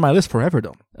 It's been on my list forever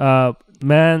though.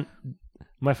 Man,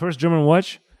 my first German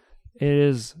watch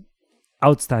is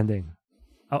outstanding.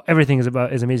 Everything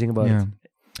is amazing about it.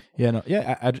 Yeah, no,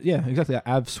 exactly. I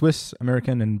have Swiss,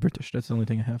 American, and British. That's the only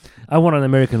thing I have. I want an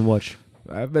American watch.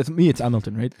 It's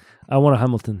Hamilton, right? I want a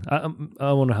Hamilton.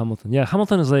 I want a Hamilton. Yeah,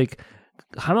 Hamilton is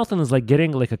like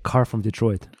getting like a car from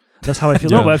Detroit. That's how I feel.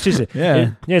 No, but seriously,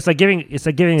 it's like giving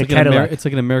a Cadillac. It's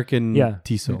like an American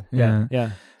Tissot. Yeah.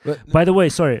 But, by the way,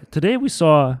 sorry. Today we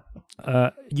saw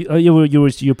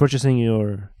you're purchasing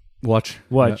your watch.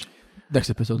 Yeah. Next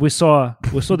episode. We saw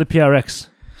the PRX.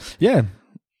 Yeah.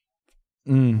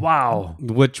 Wow.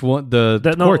 Which one? The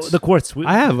quartz. The quartz.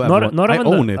 I have. I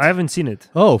own it. I haven't seen it.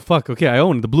 Oh fuck. Okay, I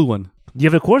own the blue one. Do you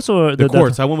have a quartz or the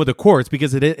quartz? I went with the quartz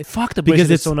because it fuck the because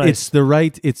bracelet is so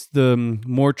nice. It's the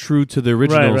more true to the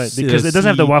original. Right. Because it doesn't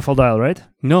have the waffle dial, right?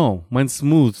 No, mine's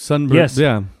smooth, sunburn. Yes.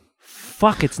 Yeah.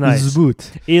 Fuck, it's nice. Smooth.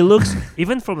 It looks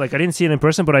even from like I didn't see it in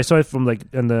person, but I saw it from like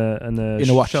in the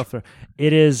watch. shelf.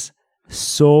 It is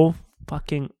so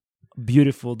fucking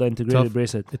beautiful, the integrated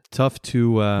bracelet. It's tough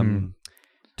to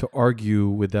argue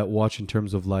with that watch in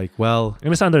terms of like, well, It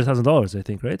was under $1,000, I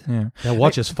think, right? Yeah. that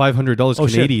watch is $500 Oh,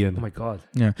 Canadian. Shit. Oh my god.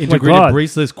 Yeah. Integrated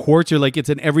bracelets, quartz. You're like, it's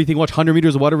an everything watch, 100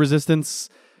 meters of water resistance.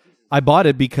 I bought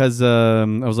it because I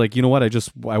was like, you know what?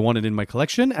 I want it in my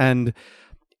collection, and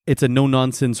it's a no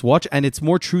nonsense watch, and it's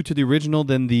more true to the original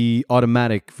than the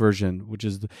automatic version, which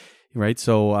is right.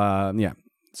 So yeah.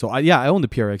 So I own the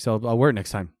PRX. I'll wear it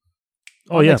next time.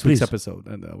 Oh yeah, next week's please. episode,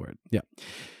 and I'll wear it. Yeah.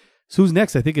 So who's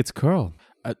next? I think it's Carl.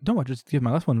 No, I just give my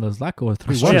last one. The Zlatko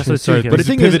 3 Oh, yeah, so it's But you, the Kevin.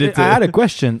 thing Pivoted is, to- I had a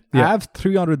question. Yeah. I have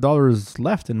 $300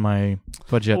 left in my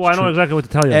budget. Oh, I know exactly what to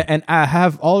tell you. And I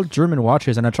have all German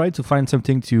watches, and I tried to find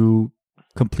something to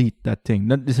complete that thing.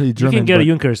 Not necessarily German. You can get a but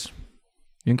Junkers.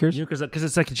 Junkers. Because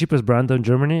it's like the cheapest brand in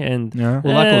Germany, and Yeah.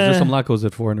 Well, Lacos. There's some Lacos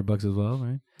at $400 as well,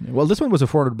 right? Well, this one was a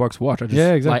 $400 watch. I just,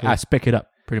 Yeah, exactly. I spec it up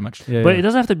pretty much. Yeah. but it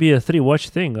doesn't have to be a 3-watch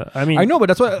thing. I mean, I know, but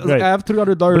that's why Right. I have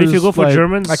 $300. But if you go for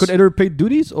Germans- I could either pay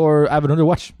duties or have another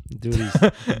watch. duties.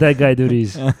 That guy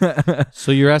duties.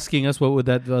 So you're asking us what would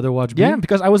that other watch be? Yeah,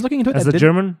 because I was looking into it. As I a didn't-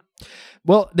 German,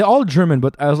 Well, they're all German,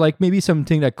 but I was like, maybe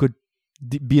something that could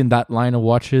be in that line of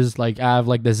watches. Like I have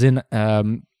like the Zin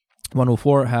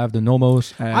 104, I have the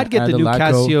Nomos. I'd get the and new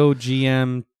Laco. Casio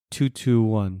GM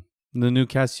 221. The new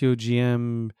Casio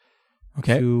GM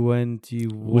Okay.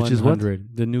 2100. Which is what?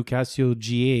 The new Casio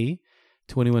GA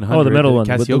 2100. oh, the metal one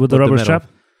Casio, with the but rubber metal. strap.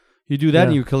 You do that Yeah.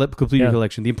 and you complete your Yeah.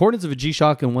 collection. The importance of a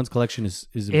G-Shock in one's collection is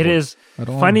It important. is I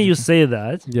don't funny want- you say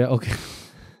that Yeah, okay.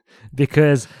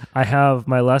 because I have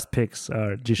my last picks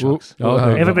are G-Shocks. Oh,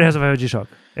 okay. Everybody has to have a G-Shock.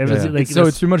 Yeah. Like so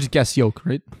it's pretty much Casio,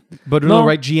 right? But No, no,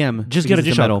 right, GM. just because get a it's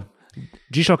the G-Shock. metal.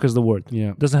 G-Shock is the word.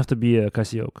 Yeah. Doesn't have to be a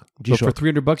Casio. But for G-Shock.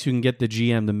 $300 you can get the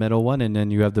GM, the metal one, and then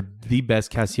you have the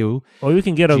best Casio. Or you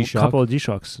can get a G-Shock. couple of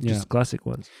G-Shocks, Yeah. just classic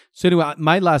ones. So anyway,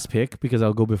 my last pick, because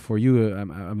I'll go before you,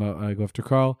 I go after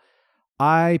Carl.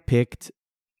 I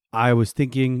was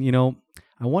thinking,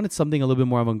 I wanted something a little bit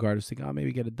more avant-garde. I was thinking,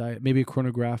 maybe get maybe a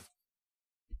chronograph.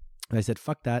 And I said,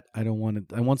 fuck that. I don't want it.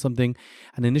 I want something.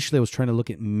 And initially I was trying to look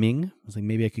at Ming. I was like,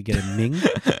 maybe I could get a Ming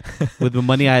with the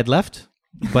money I had left.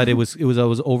 But I was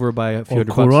over by a few Or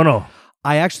hundred bucks. Corono.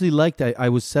 I actually liked I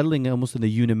was settling almost in the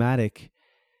Unimatic,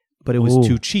 but it was Ooh.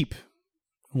 too cheap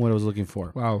for what I was looking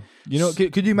for. Wow.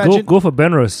 Could you imagine? Go for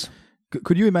Benrus.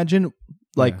 Could you imagine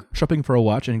like Yeah. shopping for a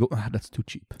watch and go, that's too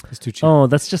cheap? It's too cheap. Oh,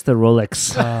 that's just a Rolex.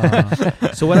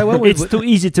 So what I went with It's too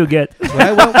easy to get.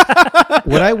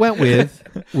 what I went with,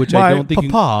 which I don't think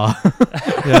papa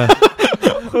yeah.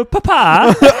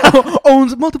 Papa,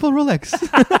 owns multiple Rolex.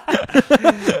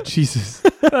 Jesus.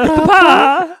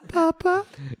 Papa. Papa.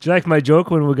 Do you like my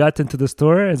joke when we got into the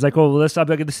store? It's like, oh, let's. I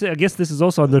guess this is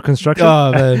also under construction.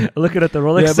 Oh man. Looking at the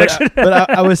Rolex Yeah, section. but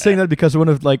I was saying that because one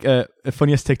of like a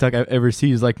funniest TikTok I've ever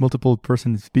seen is like multiple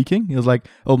person speaking. He was like,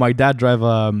 "Oh, my dad drive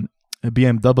a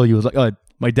BMW." He was like, "Oh,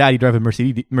 my daddy drive a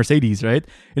Mercedes, right?"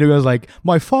 And he was like,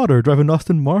 "My father drive an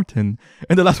Aston Martin,"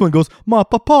 and the last one goes, "My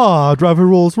papa drive a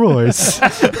Rolls Royce."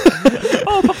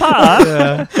 Oh, Papa.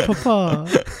 Yeah, papa.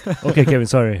 Okay, Kevin.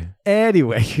 Sorry.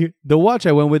 Anyway, the watch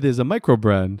I went with is a micro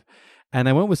brand. And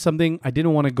I went with something, I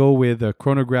didn't want to go with a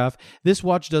chronograph. This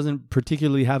watch doesn't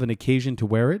particularly have an occasion to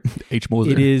wear it. H.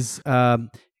 Moser. It is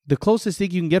the closest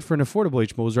thing you can get for an affordable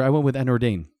H. Moser. I went with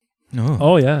Anordain. No.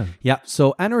 Oh yeah. Yeah,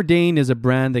 so Anordain is a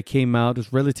brand that came out,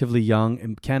 it's relatively young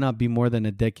and cannot be more than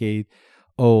a decade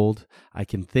old. I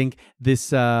can think this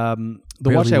the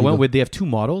watch I went with, they have two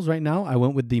models right now. I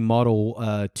went with the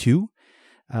Model 2,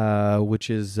 which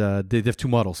is they have two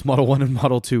models, Model 1 and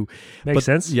Model 2. Makes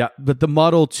sense. Yeah, but the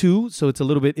Model 2, so it's a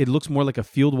little bit, it looks more like a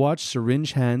field watch,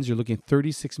 syringe hands. You're looking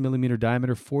 36 millimeter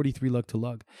diameter, 43 lug to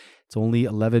lug. It's only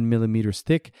 11 millimeters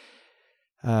thick.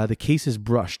 The case is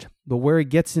brushed, but where it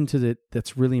gets into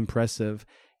that's really impressive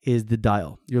is the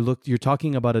dial. You're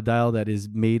talking about a dial that is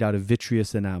made out of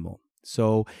vitreous enamel.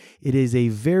 So it is a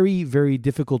very, very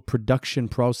difficult production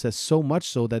process, so much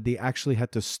so that they actually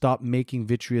had to stop making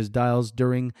vitreous dials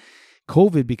during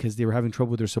COVID because they were having trouble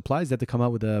with their supplies. They had to come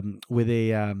out with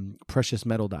a precious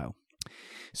metal dial.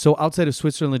 So outside of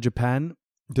Switzerland and Japan,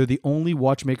 they're the only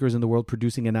watchmakers in the world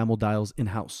producing enamel dials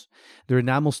in-house. Their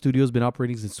enamel studio has been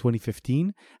operating since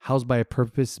 2015, housed by a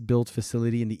purpose-built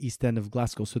facility in the East End of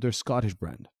Glasgow. So they're a Scottish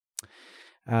brand.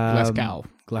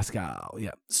 Glasgow,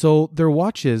 yeah. So their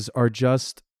watches are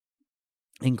just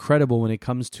incredible when it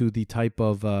comes to the type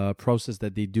of process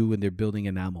that they do when they're building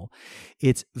enamel.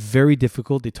 It's very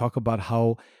difficult. They talk about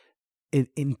how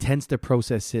intense the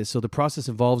process is. So the process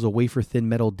involves a wafer-thin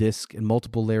metal disc and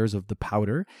multiple layers of the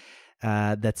powder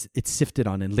it's sifted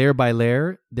on, and layer by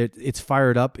layer, it's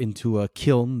fired up into a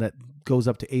kiln that goes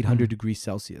up to 800 degrees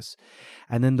Celsius.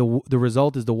 And then the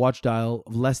result is the watch dial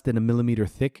of less than a millimeter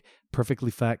thick,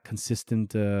 perfectly flat,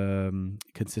 consistent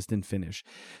finish.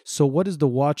 So what is the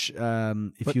watch,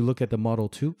 if you look at the Model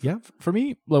 2? Yeah? For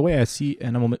me, the way I see,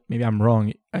 and maybe I'm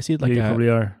wrong, I see it like you probably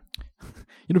are.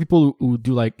 You know, people who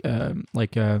do they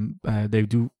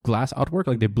do glass artwork,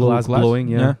 like they blow glass blowing.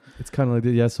 Yeah. It's kind of like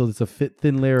that. Yeah. So it's a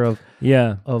thin layer of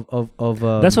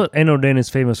That's what Anordain is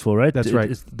famous for, right? That's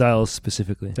right. It's dials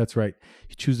specifically. That's right.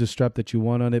 You choose the strap that you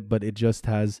want on it, but it just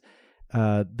has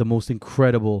the most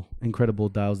incredible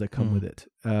dials that come with it.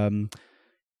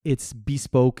 It's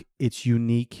bespoke. It's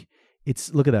unique.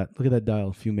 Look at that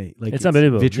dial, Fume. Like it's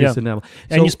unbelievable. Vitreous enamel.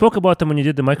 And you spoke about them when you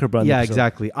did the microbrand. Yeah, episode.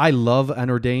 Exactly. I love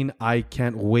Anordain. I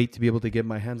can't wait to be able to get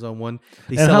my hands on one.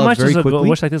 They and sell how much out very does quickly. A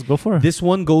watch like this go for? This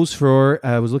one goes for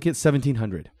I was looking at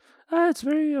 $1,700. It's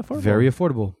very affordable. Very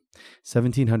affordable.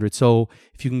 $1,700. So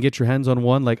if you can get your hands on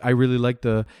one, like I really like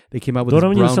they came out with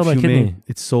this brown Fume.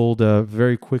 It's sold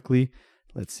very quickly.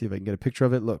 Let's see if I can get a picture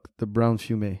of it. Look, the brown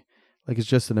Fume. Like it's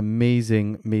just an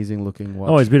amazing looking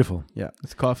watch. Oh, it's beautiful. Yeah,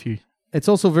 it's coffee. It's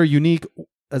also very unique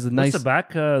as a nice. What's the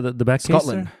back? The back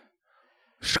Scotland.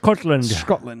 Case there?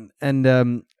 Scotland,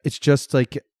 and it's just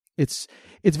like it's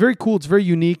very cool. It's very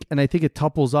unique, and I think it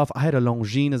topples off. I had a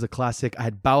Longines as a classic. I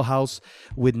had Bauhaus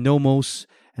with Nomos,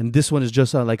 and this one is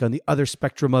just like on the other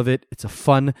spectrum of it. It's a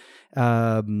fun,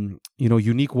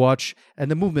 unique watch, and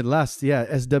the movement lasts. Yeah,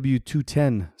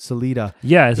 SW210 Sellita.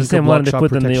 Yeah, it's the same one they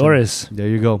put in the Oris. There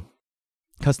you go.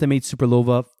 Custom made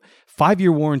Superlova,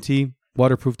 5-year warranty.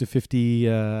 Waterproof to 50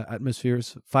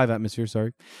 atmospheres, 5 atmospheres,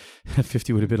 sorry.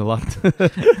 50 would have been a lot.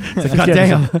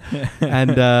 Goddamn.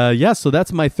 And so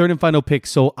that's my third and final pick.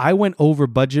 So I went over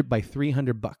budget by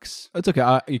 $300. It's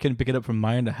okay. You can pick it up from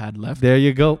mine that I had left. There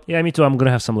you go. Yeah, me too. I'm going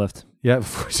to have some left. Yeah,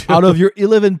 of course. Out of your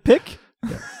 11 pick?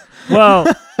 Yeah. Well,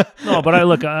 no, but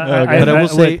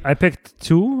I picked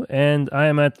 2, and I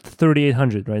am at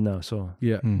 3,800 right now. So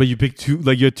yeah, but you picked 2,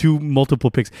 like you had 2 multiple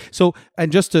picks. So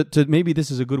and just to maybe this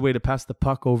is a good way to pass the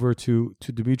puck over to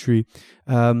Dimitri.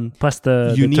 Pass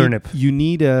the turnip. You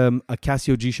need a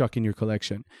Casio G-Shock in your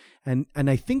collection, and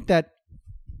I think that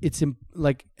it's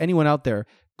like anyone out there,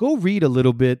 go read a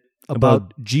little bit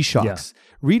about G-Shocks. Yeah.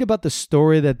 Read about the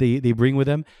story that they bring with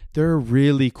them. They're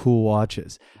really cool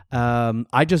watches.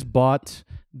 I just bought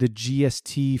the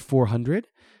GST 400.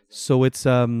 So it's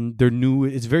their new.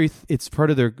 It's part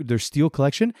of their steel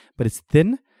collection, but it's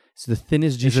thin. It's the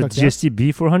thinnest G-Shock. Is it GST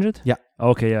B400? Yeah.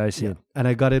 Okay, yeah, I see it. And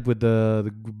I got it with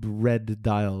the red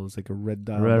dial. It's like a red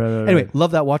dial. Right. Anyway,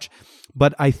 love that watch.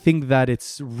 But I think that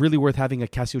it's really worth having a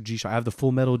Casio G-Shock. I have the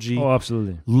full metal G. Oh,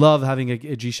 absolutely. Love having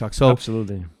a G-Shock. So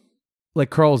absolutely. Like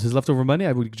Carl's, his leftover money,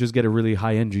 I would just get a really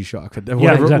high-end G-Shock. Yeah,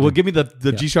 exactly. Well, give me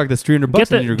the G-Shock that's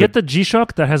 $300. Get the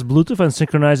G-Shock that has Bluetooth and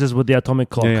synchronizes with the atomic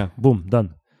clock. Yeah. Boom,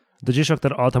 done. The G-Shock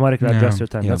that automatically adjusts your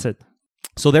time. Yeah. That's it.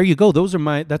 So there you go.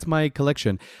 That's my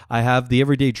collection. I have the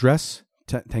everyday dress,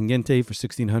 Tangente for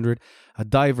 $1,600. A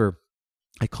diver,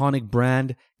 iconic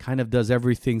brand, kind of does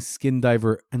everything. Skin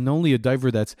diver, and only a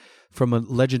diver that's from a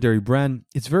legendary brand.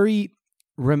 It's very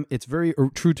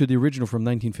true to the original from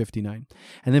 1959.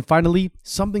 And then finally,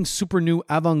 something super new,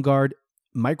 avant-garde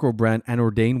micro brand,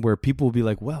 Anordain, where people will be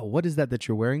like, well, what is that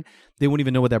you're wearing? They won't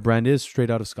even know what that brand is, straight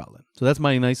out of Scotland. So that's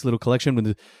my nice little collection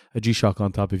with a G-Shock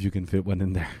on top, if you can fit one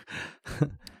in there.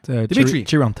 Dimitri.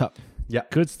 Cheer on top. Yeah.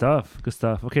 Good stuff.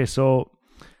 Okay, so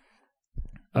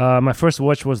my first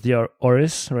watch was the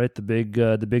Oris, right? The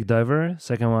big diver.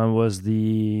 Second one was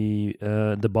the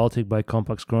Baltic by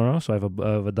Compax Chrono. So I have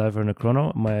a diver and a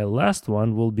chrono. My last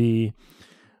one will be,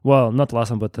 well, not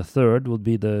last one, but the third will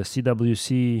be the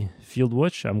CWC field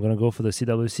watch. I'm gonna go for the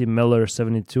CWC Meller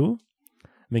 72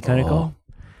 mechanical,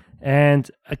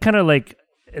 and I kind of like.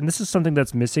 And this is something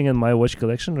that's missing in my watch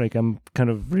collection. Like I'm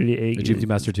kind of really the GMT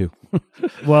Master 2.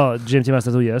 Well, GMT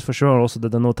Master 2, yes, for sure. Also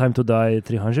the No Time to Die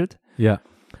 300. Yeah.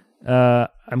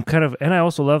 I'm kind of, and I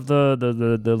also love the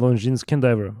Longines Skin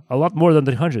Diver a lot more than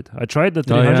the 300. I tried the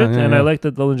 300 and I like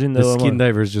the Longines. The Skin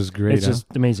Diver is just great. It's just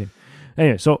amazing.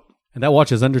 Anyway, so. And that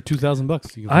watch is under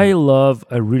 $2,000. I love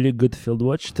a really good field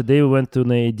watch. Today we went to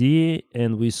an AD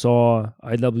and we saw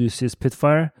IWC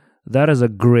Spitfire. That is a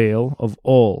grail of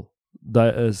all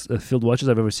field watches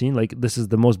I've ever seen. Like, this is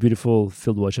the most beautiful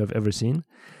field watch I've ever seen.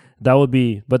 That would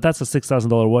be, but that's a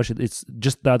 $6,000 watch. It's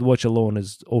just that watch alone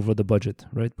is over the budget,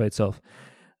 right, by itself.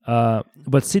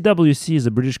 But CWC is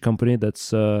a British company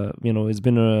that's it's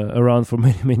been around for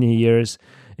many years.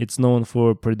 It's known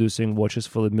for producing watches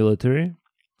for the military.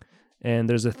 And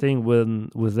there's a thing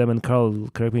with them, and Carl,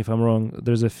 correct me if I'm wrong,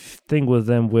 there's a thing with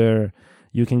them where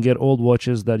you can get old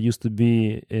watches that used to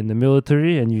be in the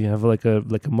military, and you have like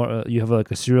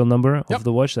a serial number of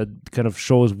the watch that kind of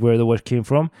shows where the watch came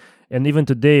from. And even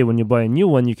today, when you buy a new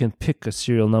one, you can pick a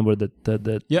serial number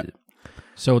that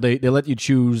So they let you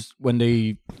choose when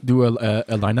they do a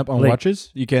lineup on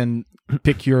watches. You can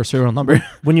pick your serial number.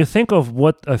 When you think of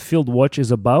what a field watch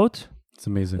is about, it's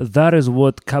amazing. That is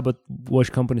what Cabot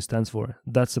Watch Company stands for.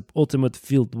 That's the ultimate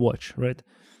field watch, right?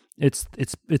 It's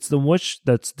the watch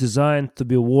that's designed to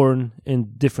be worn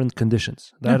in different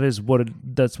conditions. That's what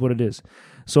it is.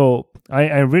 So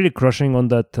I'm really crushing on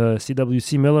that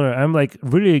CWC Miller. I'm like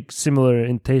really similar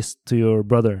in taste to your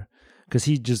brother, because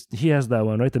he has that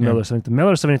one, right? The Miller 72.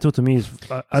 Miller 72 to me is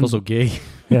it's also gay.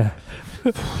 Yeah.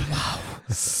 Wow.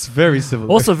 It's very similar.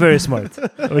 Also very smart,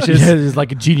 which is it's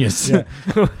like a genius. Yeah.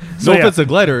 So if it's a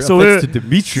glider, offense to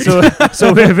Dimitri.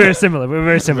 So we're very similar. We're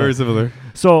very similar. Very similar.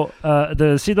 So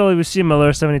the CWC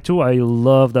Miller 72, I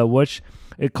love that watch.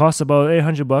 It costs about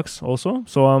 $800 also.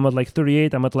 So I'm at like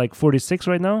 38. I'm at like 46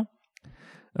 right now.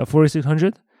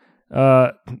 4,600.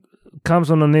 Comes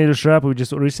on a NATO strap. We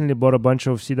just recently bought a bunch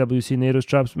of CWC NATO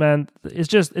straps. Man,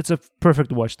 it's a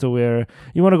perfect watch to wear.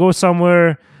 You want to go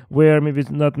somewhere where maybe it's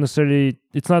not necessarily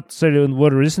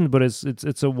water resistant, but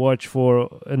it's a watch for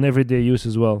an everyday use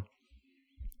as well,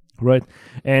 right?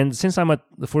 And since I'm at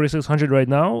the 4600 right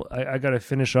now, I gotta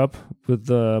finish up with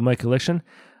my collection.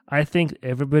 I think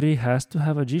everybody has to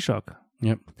have a G-Shock.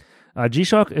 Yep.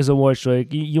 G-Shock is a watch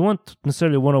like you won't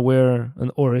necessarily want to wear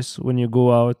an Oris when you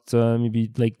go out,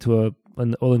 maybe like to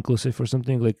an all-inclusive or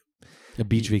something like a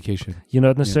beach vacation. You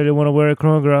don't necessarily want to wear a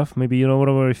chronograph. Maybe you don't want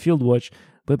to wear a field watch.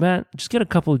 But man, just get a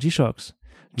couple of G-Shocks.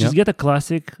 Just get a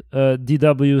classic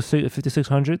DW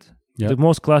 5600, the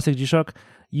most classic G-Shock.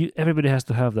 Everybody has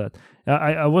to have that.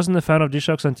 I wasn't a fan of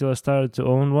G-Shocks until I started to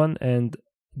own one, and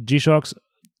G-Shocks,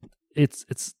 it's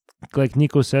like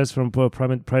Nico says from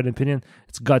Pride and Opinion,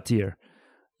 it's God tier.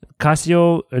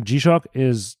 Casio G-Shock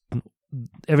is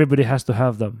everybody has to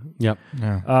have them. Yep.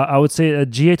 Yeah. I would say a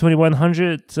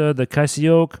GA2100, the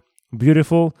Casio.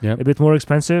 Beautiful, a bit more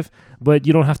expensive, but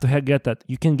you don't have to get that.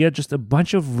 You can get just a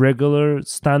bunch of regular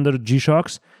standard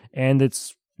G-Shocks, and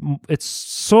it's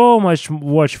so much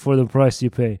watch for the price you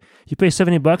pay. You pay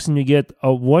 $70 and you get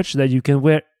a watch that you can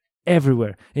wear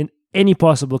everywhere in any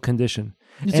possible condition.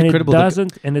 It's incredible.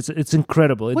 It's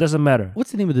incredible. It doesn't matter.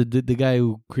 What's the name of the guy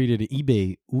who created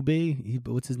eBay?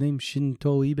 What's his name?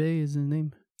 Shinto Ibe is his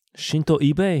name? Shinto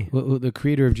Ibe? The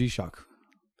creator of G-Shock.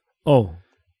 Oh.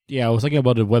 Yeah, I was thinking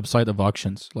about the website of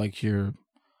auctions, like here.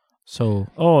 So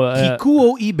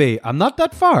Kikuo eBay. I'm not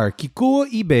that far. Kikuo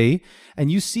eBay,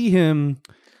 and you see him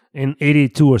in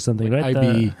 82 or something, right?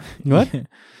 IB. What?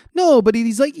 No, but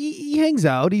he's like he hangs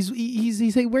out.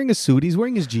 He's like wearing a suit. He's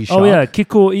wearing his G-Shock. Oh yeah,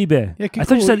 Kikuo eBay. Yeah, I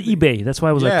thought you said eBay. That's why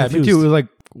I was like confused. Me too. It was like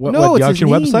what the auction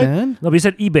website? Man. No, but he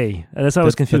said eBay. That's why I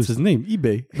was confused. That's his name,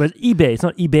 eBay. But eBay, it's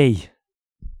not eBay.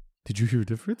 Did you hear a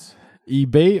difference?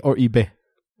 eBay or eBay?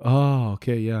 Oh,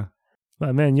 okay, yeah.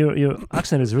 But man, your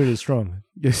accent is really strong.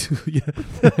 Yes,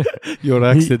 your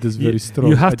accent is very strong.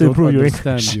 You have to improve your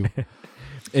English.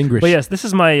 English. But yes, this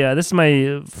is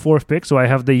my fourth pick. So I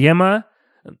have the Yema.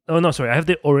 Oh no, sorry. I have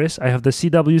the Oris. I have the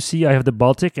CWC. I have the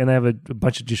Baltic, and I have a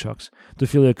bunch of G-Shocks to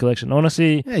fill your collection.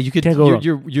 Honestly, yeah, you can't go wrong.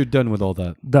 You're done with all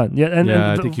that. Done. Yeah, and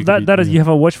I think you have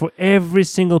a watch for every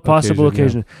single possible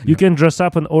occasion. Yeah. You can dress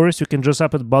up an Oris. You can dress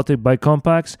up at Baltic by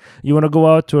compacts. You want to go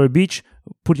out to a beach,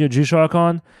 put your G-Shock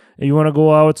on. You want to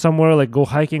go out somewhere, like go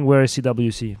hiking, wear a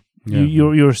CWC. Yeah.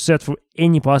 You're set for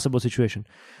any possible situation.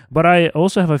 But I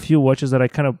also have a few watches that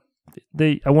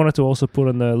I wanted to also put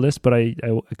on the list, but I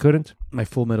couldn't. My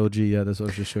Full Metal G, that's what I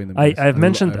was just showing them. I've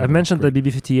mentioned the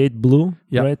BB58 Blue,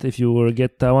 right? If you were to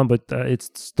get that one, but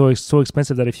it's so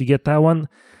expensive that if you get that one,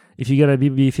 if you get a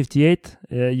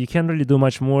BB58, you can't really do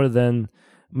much more than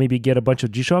maybe get a bunch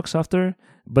of G-Shocks after.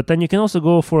 But then you can also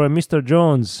go for a Mr.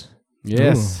 Jones.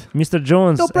 Yes. Ooh. Mr.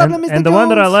 Jones. No problem, Mr. And the Jones. one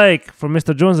that I like from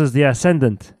Mr. Jones is the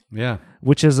Ascendant. Yeah.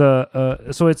 Which is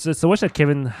so it's a watch that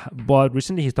Kevin bought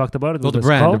recently. He talked about it. Oh, the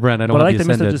brand. I don't but I like like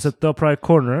the Mr. Just the top right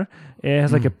corner. It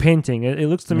has like a painting. It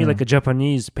looks to me like a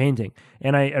Japanese painting,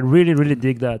 and I really, really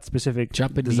dig that specific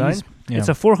Japanese design. Yeah. It's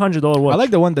a $400 watch. I like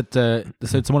the one that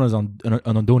said someone was on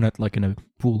a donut, like in a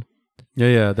pool.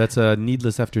 Yeah. That's a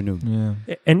Needless Afternoon.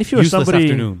 Yeah. And if you're Useless somebody,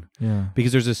 afternoon. Yeah.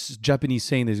 Because there's this Japanese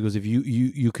saying that goes, if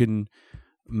you can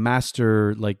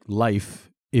master like life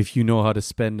if you know how to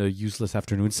spend a useless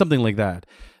afternoon, something like that.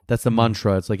 That's the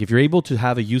mantra. It's like if you're able to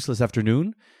have a useless afternoon,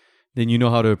 then you know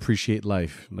how to appreciate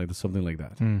life. Like something like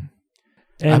that.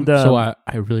 And so I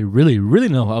really, really, really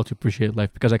know how to appreciate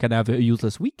life because I can have a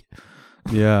useless week.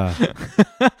 Yeah.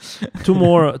 two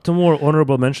more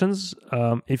honorable mentions.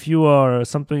 If you are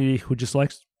somebody who just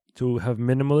likes to have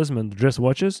minimalism and dress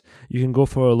watches, you can go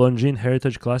for a Longines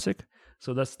Heritage Classic.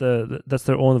 So that's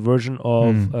their own version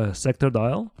of Sector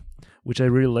Dial, which I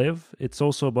really love. It's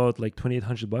also about like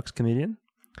 $2,800 Canadian.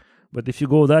 But if you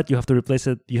go that, you have to replace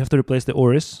it. You have to replace the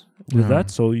Oris with that.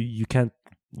 So you can't.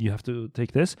 You have to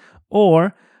take this.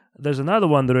 Or there's another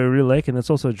one that I really like, and it's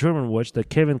also a German watch that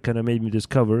Kevin kind of made me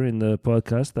discover in the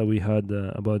podcast that we had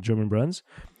about German brands.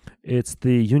 It's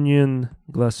the Union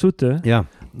Glashütte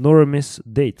Noramis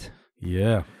Date.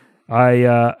 Yeah.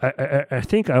 I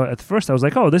think at first I was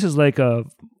like, oh, this is like I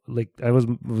was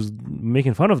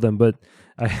making fun of them, but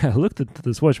I looked at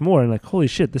this watch more and like, holy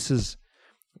shit, this is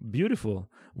beautiful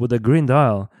with a green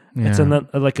dial. Yeah. It's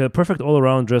like a perfect all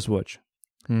around dress watch.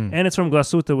 And it's from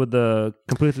Glashütte with the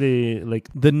completely like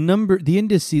the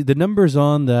numbers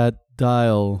on that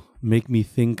dial make me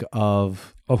think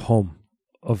of home,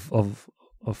 of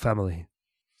family.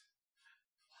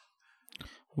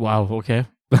 Wow. Okay.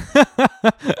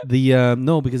 the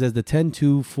no, because as the 10,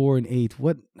 2, 4, and 8,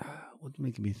 what's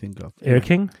making me think of Air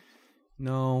King?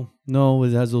 No,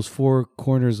 it has those 4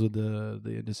 corners with the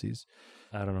indices.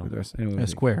 I don't know. Anyway, A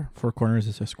square. 4 corners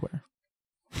is a square.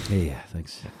 Yeah,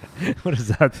 thanks. What is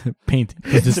that? Painting.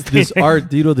 This art,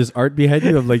 do you know this art behind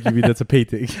you? I'm like, you mean that's a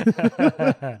painting?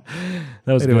 That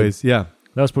was Anyways, good. yeah.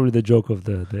 That was probably the joke of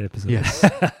the episode. Yes.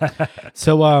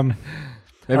 So On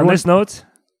this note,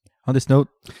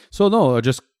 So no,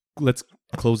 just let's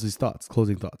close these thoughts.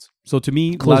 Closing thoughts. So to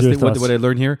me, Close last your thing, what thoughts. I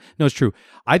learned here, no, it's true.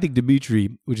 I think Dimitri,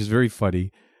 which is very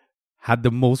funny, had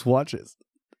the most watches.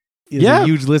 It's a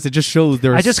huge list. It just shows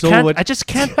there are I just so can't. much. I just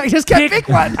can't pick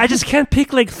one. I just can't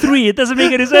pick like 3. It doesn't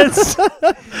make any sense.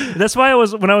 That's why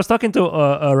when I was talking to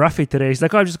Rafi today, he's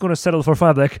like, "Oh, I'm just going to settle for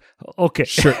 5." I'm like, okay,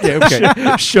 Sure. Yeah,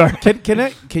 okay. sure. Can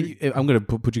you? I'm gonna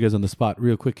put you guys on the spot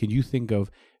real quick. Can you think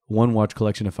of one watch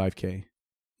collection of 5K?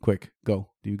 Quick,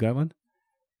 go. Do you got one?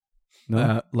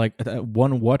 No.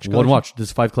 one watch. One watch. This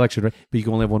is 5 collection, right? But you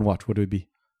can only have one watch. What would it be?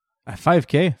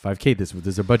 5K. 5K. This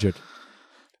is a budget.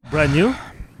 Brand new.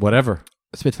 Whatever.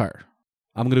 Spitfire.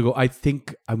 I'm gonna go.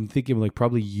 I'm thinking like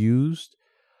probably used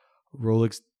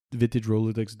vintage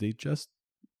Rolex Datejust.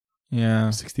 Yeah.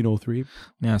 1603.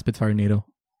 Yeah. Spitfire NATO.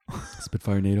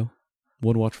 Spitfire NATO.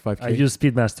 One watch for 5K. I use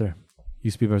Speedmaster.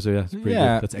 You Speedmaster, yeah, it's pretty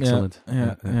Yeah, good. That's excellent.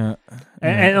 Yeah.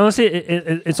 And honestly,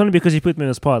 it's only because you put me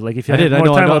in a spot. Like if you I had did, I more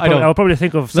know, time, I know. I'll probably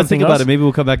think of Let's something think about else. it. Maybe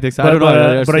we'll come back next time. But, I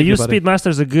don't know. but I use Speedmaster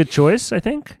is a good choice. I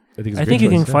think. I think you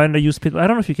can find a used Speed. I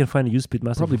don't know if you can find a used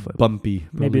Speedmaster. probably for bumpy,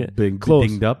 maybe big, close,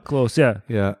 dinged up. Close, yeah.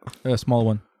 Yeah, A small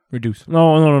one. Reduce.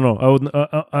 No. I would.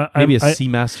 maybe a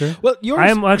Seamaster. Well,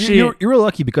 I'm actually. You're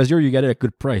lucky because you get it at a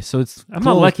good price. So it's. I'm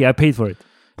not lucky. I paid for it.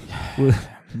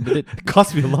 But it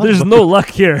cost me a lot. There's no luck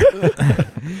here.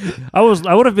 I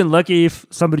would have been lucky if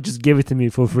somebody just gave it to me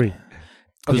for free.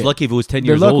 I was Okay. lucky if it was 10 The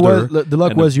years luck older.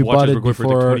 was you bought watches it were going for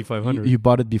like before 2,500. you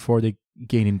bought it before they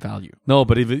gain in value. No,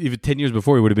 but if 10 years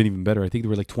before, it would have been even better. I think they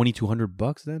were like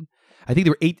 $2,200 then. I think they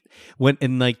were 8 when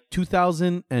in like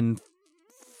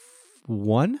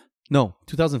 2001. No,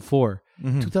 2004.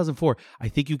 2004. I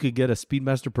think you could get a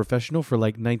Speedmaster Professional for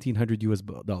like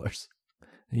 $1,900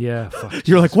 Yeah, fuck.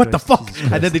 You're like, Jesus what the Christ, fuck? Jesus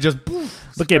Christ. And then they just.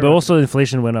 Okay, but also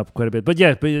inflation went up quite a bit. But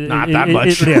yeah, but Not that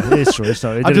much. yeah, it's true. It's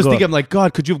not. It I'm didn't just go thinking, up. I'm like,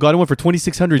 God, could you have gotten one for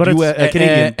 2,600 But it's-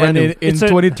 Canadian? And in It's a-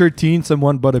 2013,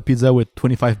 someone bought a pizza with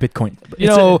 25 Bitcoin. You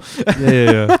It's know,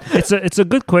 yeah. It's a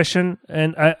good question,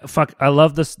 and I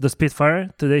love the Spitfire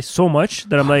today so much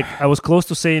that I'm like I was close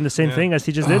to saying the same thing as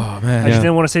he just did. oh man, I just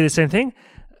didn't want to say the same thing.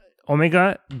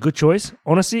 Omega, good choice.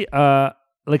 Honestly,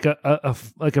 like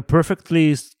a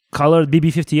perfectly colored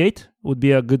BB58 would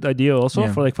be a good idea also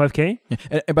Yeah. for like 5K.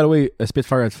 Yeah. And by the way, a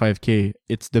Spitfire at 5K,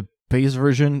 it's the base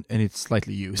version and it's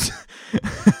slightly used.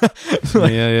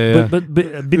 Yeah. But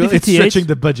It's BB58 stretching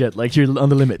the budget, like you're on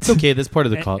the limit. It's okay. That's part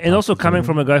of the cost. and also coming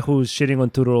from a guy who's shitting on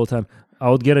Tudor all the time, I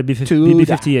would get a Tudor.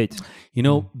 BB58. You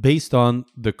know, based on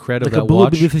the cred of Like a that blue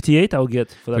watch, BB58 I'll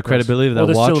get for that the price. credibility of or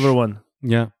that the watch, silver one.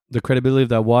 yeah, the credibility of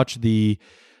that watch, the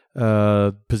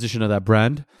position of that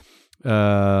brand,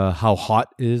 how hot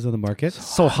it is on the market.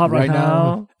 So hot right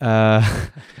now.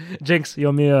 Jinx, you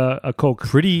owe me a Coke.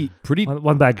 Pretty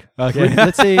One bag. Okay.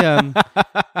 let's say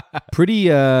pretty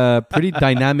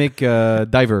dynamic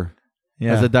diver.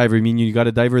 Yeah. As a diver, I mean, you got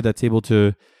a diver that's able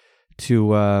to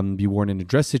to be worn in a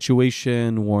dress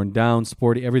situation, worn down,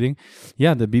 sporty, everything.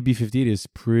 Yeah, the BB-58 is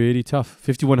pretty tough.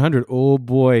 5100, oh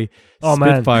boy, Oh,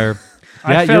 man. Spitfire.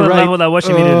 I fell you're in right. love with that watch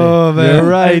immediately. Oh, man. You're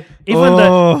right.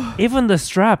 Even the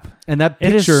strap. And that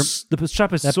It picture, is the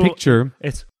strap is that so. picture,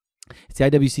 It's it's the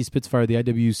IWC Spitfire, the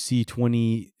IWC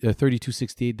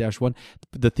 3268-1.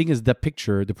 The thing is, that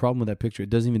picture, the problem with that picture, it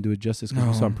doesn't even do it justice because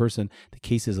we saw in person. The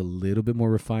case is a little bit more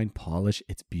refined, polished.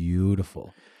 It's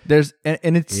beautiful. There's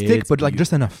and it's thick, It's but like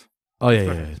just enough. Oh,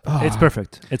 yeah. it's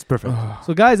perfect. It's perfect.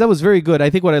 So, guys, that was very good. I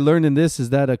think what I learned in this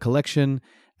is that a collection,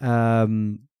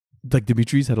 like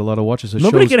Dimitri's had a lot of watches. So it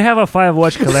Nobody shows, can have a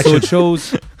 5-watch so collection.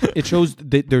 it shows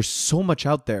that there's so much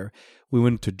out there. We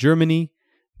went to Germany.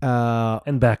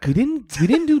 And back. We didn't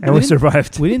do. And we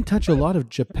survived. We didn't touch a lot of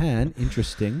Japan.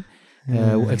 Interesting.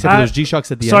 Except for those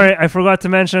G-Shocks at the end. Sorry, I forgot to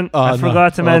mention. Oh,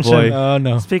 mention. boy. Oh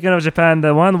no. Speaking of Japan,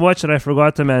 the one watch that I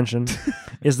forgot to mention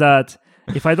is that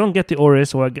if I don't get the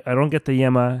Oris or I don't get the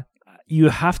Yema, you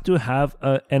have to have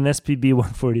an SPB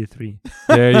 143.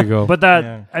 There you go. But that,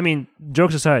 Yeah. I mean,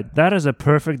 jokes aside, that is a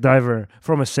perfect diver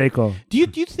from a Seiko. do you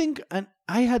think? And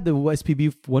I had the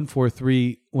SPB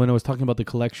 143 when I was talking about the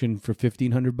collection for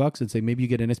 $1,500 and say maybe you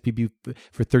get an SPB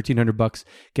for $1,300,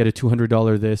 get a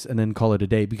 $200 this, and then call it a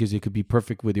day because it could be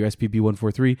perfect with your SPB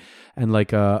 143 and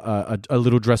like a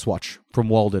little dress watch from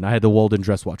Walden. I had the Walden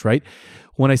dress watch, right?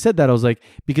 When I said that, I was like,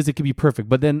 because it could be perfect.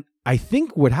 But then I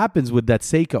think what happens with that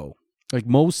Seiko, like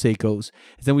most Seikos,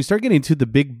 is then we start getting to the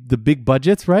big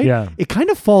budgets, right? Yeah. It kind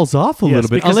of falls off a little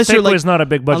bit. Because Seiko is not a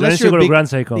big budget. Unless you go to Grand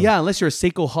Seiko. Yeah, unless you're a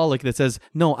Seiko-holic that says,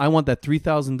 no, I want that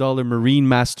 $3,000 Marine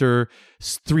Master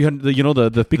 300, you know,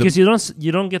 Because you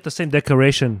don't get the same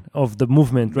decoration of the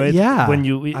movement, right? Yeah. When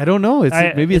you, I don't know.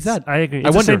 Maybe it's that. I agree. It's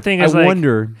I the wonder. same thing as I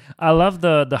wonder. I love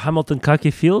the Hamilton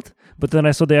khaki field, but then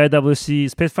I saw the IWC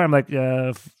Spitfire. I'm like,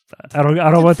 I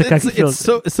don't want the khaki field.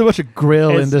 It's so much a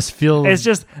grail in this field. It's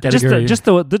just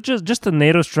the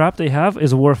NATO strap they have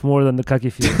is worth more than the khaki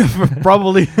field.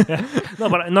 probably. No,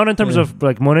 but not in terms of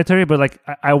like monetary, but like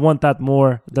I want that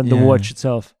more than the Yeah. watch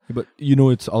itself. But you know,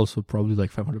 it's also probably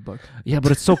like $500. Yeah,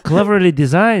 but it's so cleverly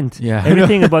designed. Yeah.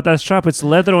 Everything about that strap, it's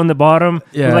leather on the bottom,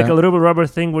 with Yeah. like a little bit rubber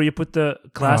thing where you put the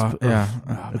clasp. Yeah.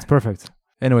 It's perfect.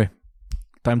 Anyway,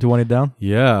 time to wind it down.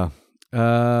 Yeah.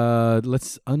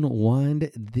 Let's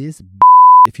unwind this.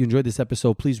 If you enjoyed this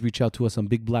episode, please reach out to us on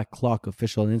Big Black Clock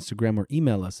Official on Instagram or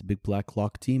email us at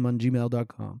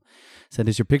bigblackclockteam@gmail.com. Send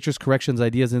us your pictures, corrections,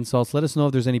 ideas, insults. Let us know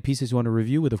if there's any pieces you want to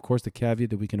review with, of course, the caveat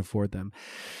that we can afford them.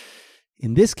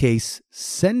 In this case,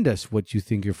 send us what you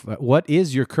think what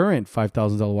is your current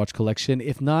 $5,000 watch collection.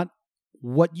 If not,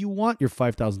 what you want your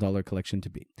 $5,000 collection to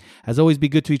be. As always, be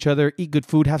good to each other, eat good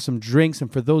food, have some drinks,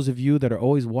 and for those of you that are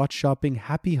always watch shopping,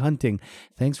 happy hunting.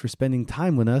 Thanks for spending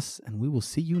time with us, and we will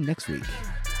see you next week.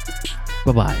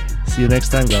 Bye-bye. See you next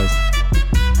time, guys.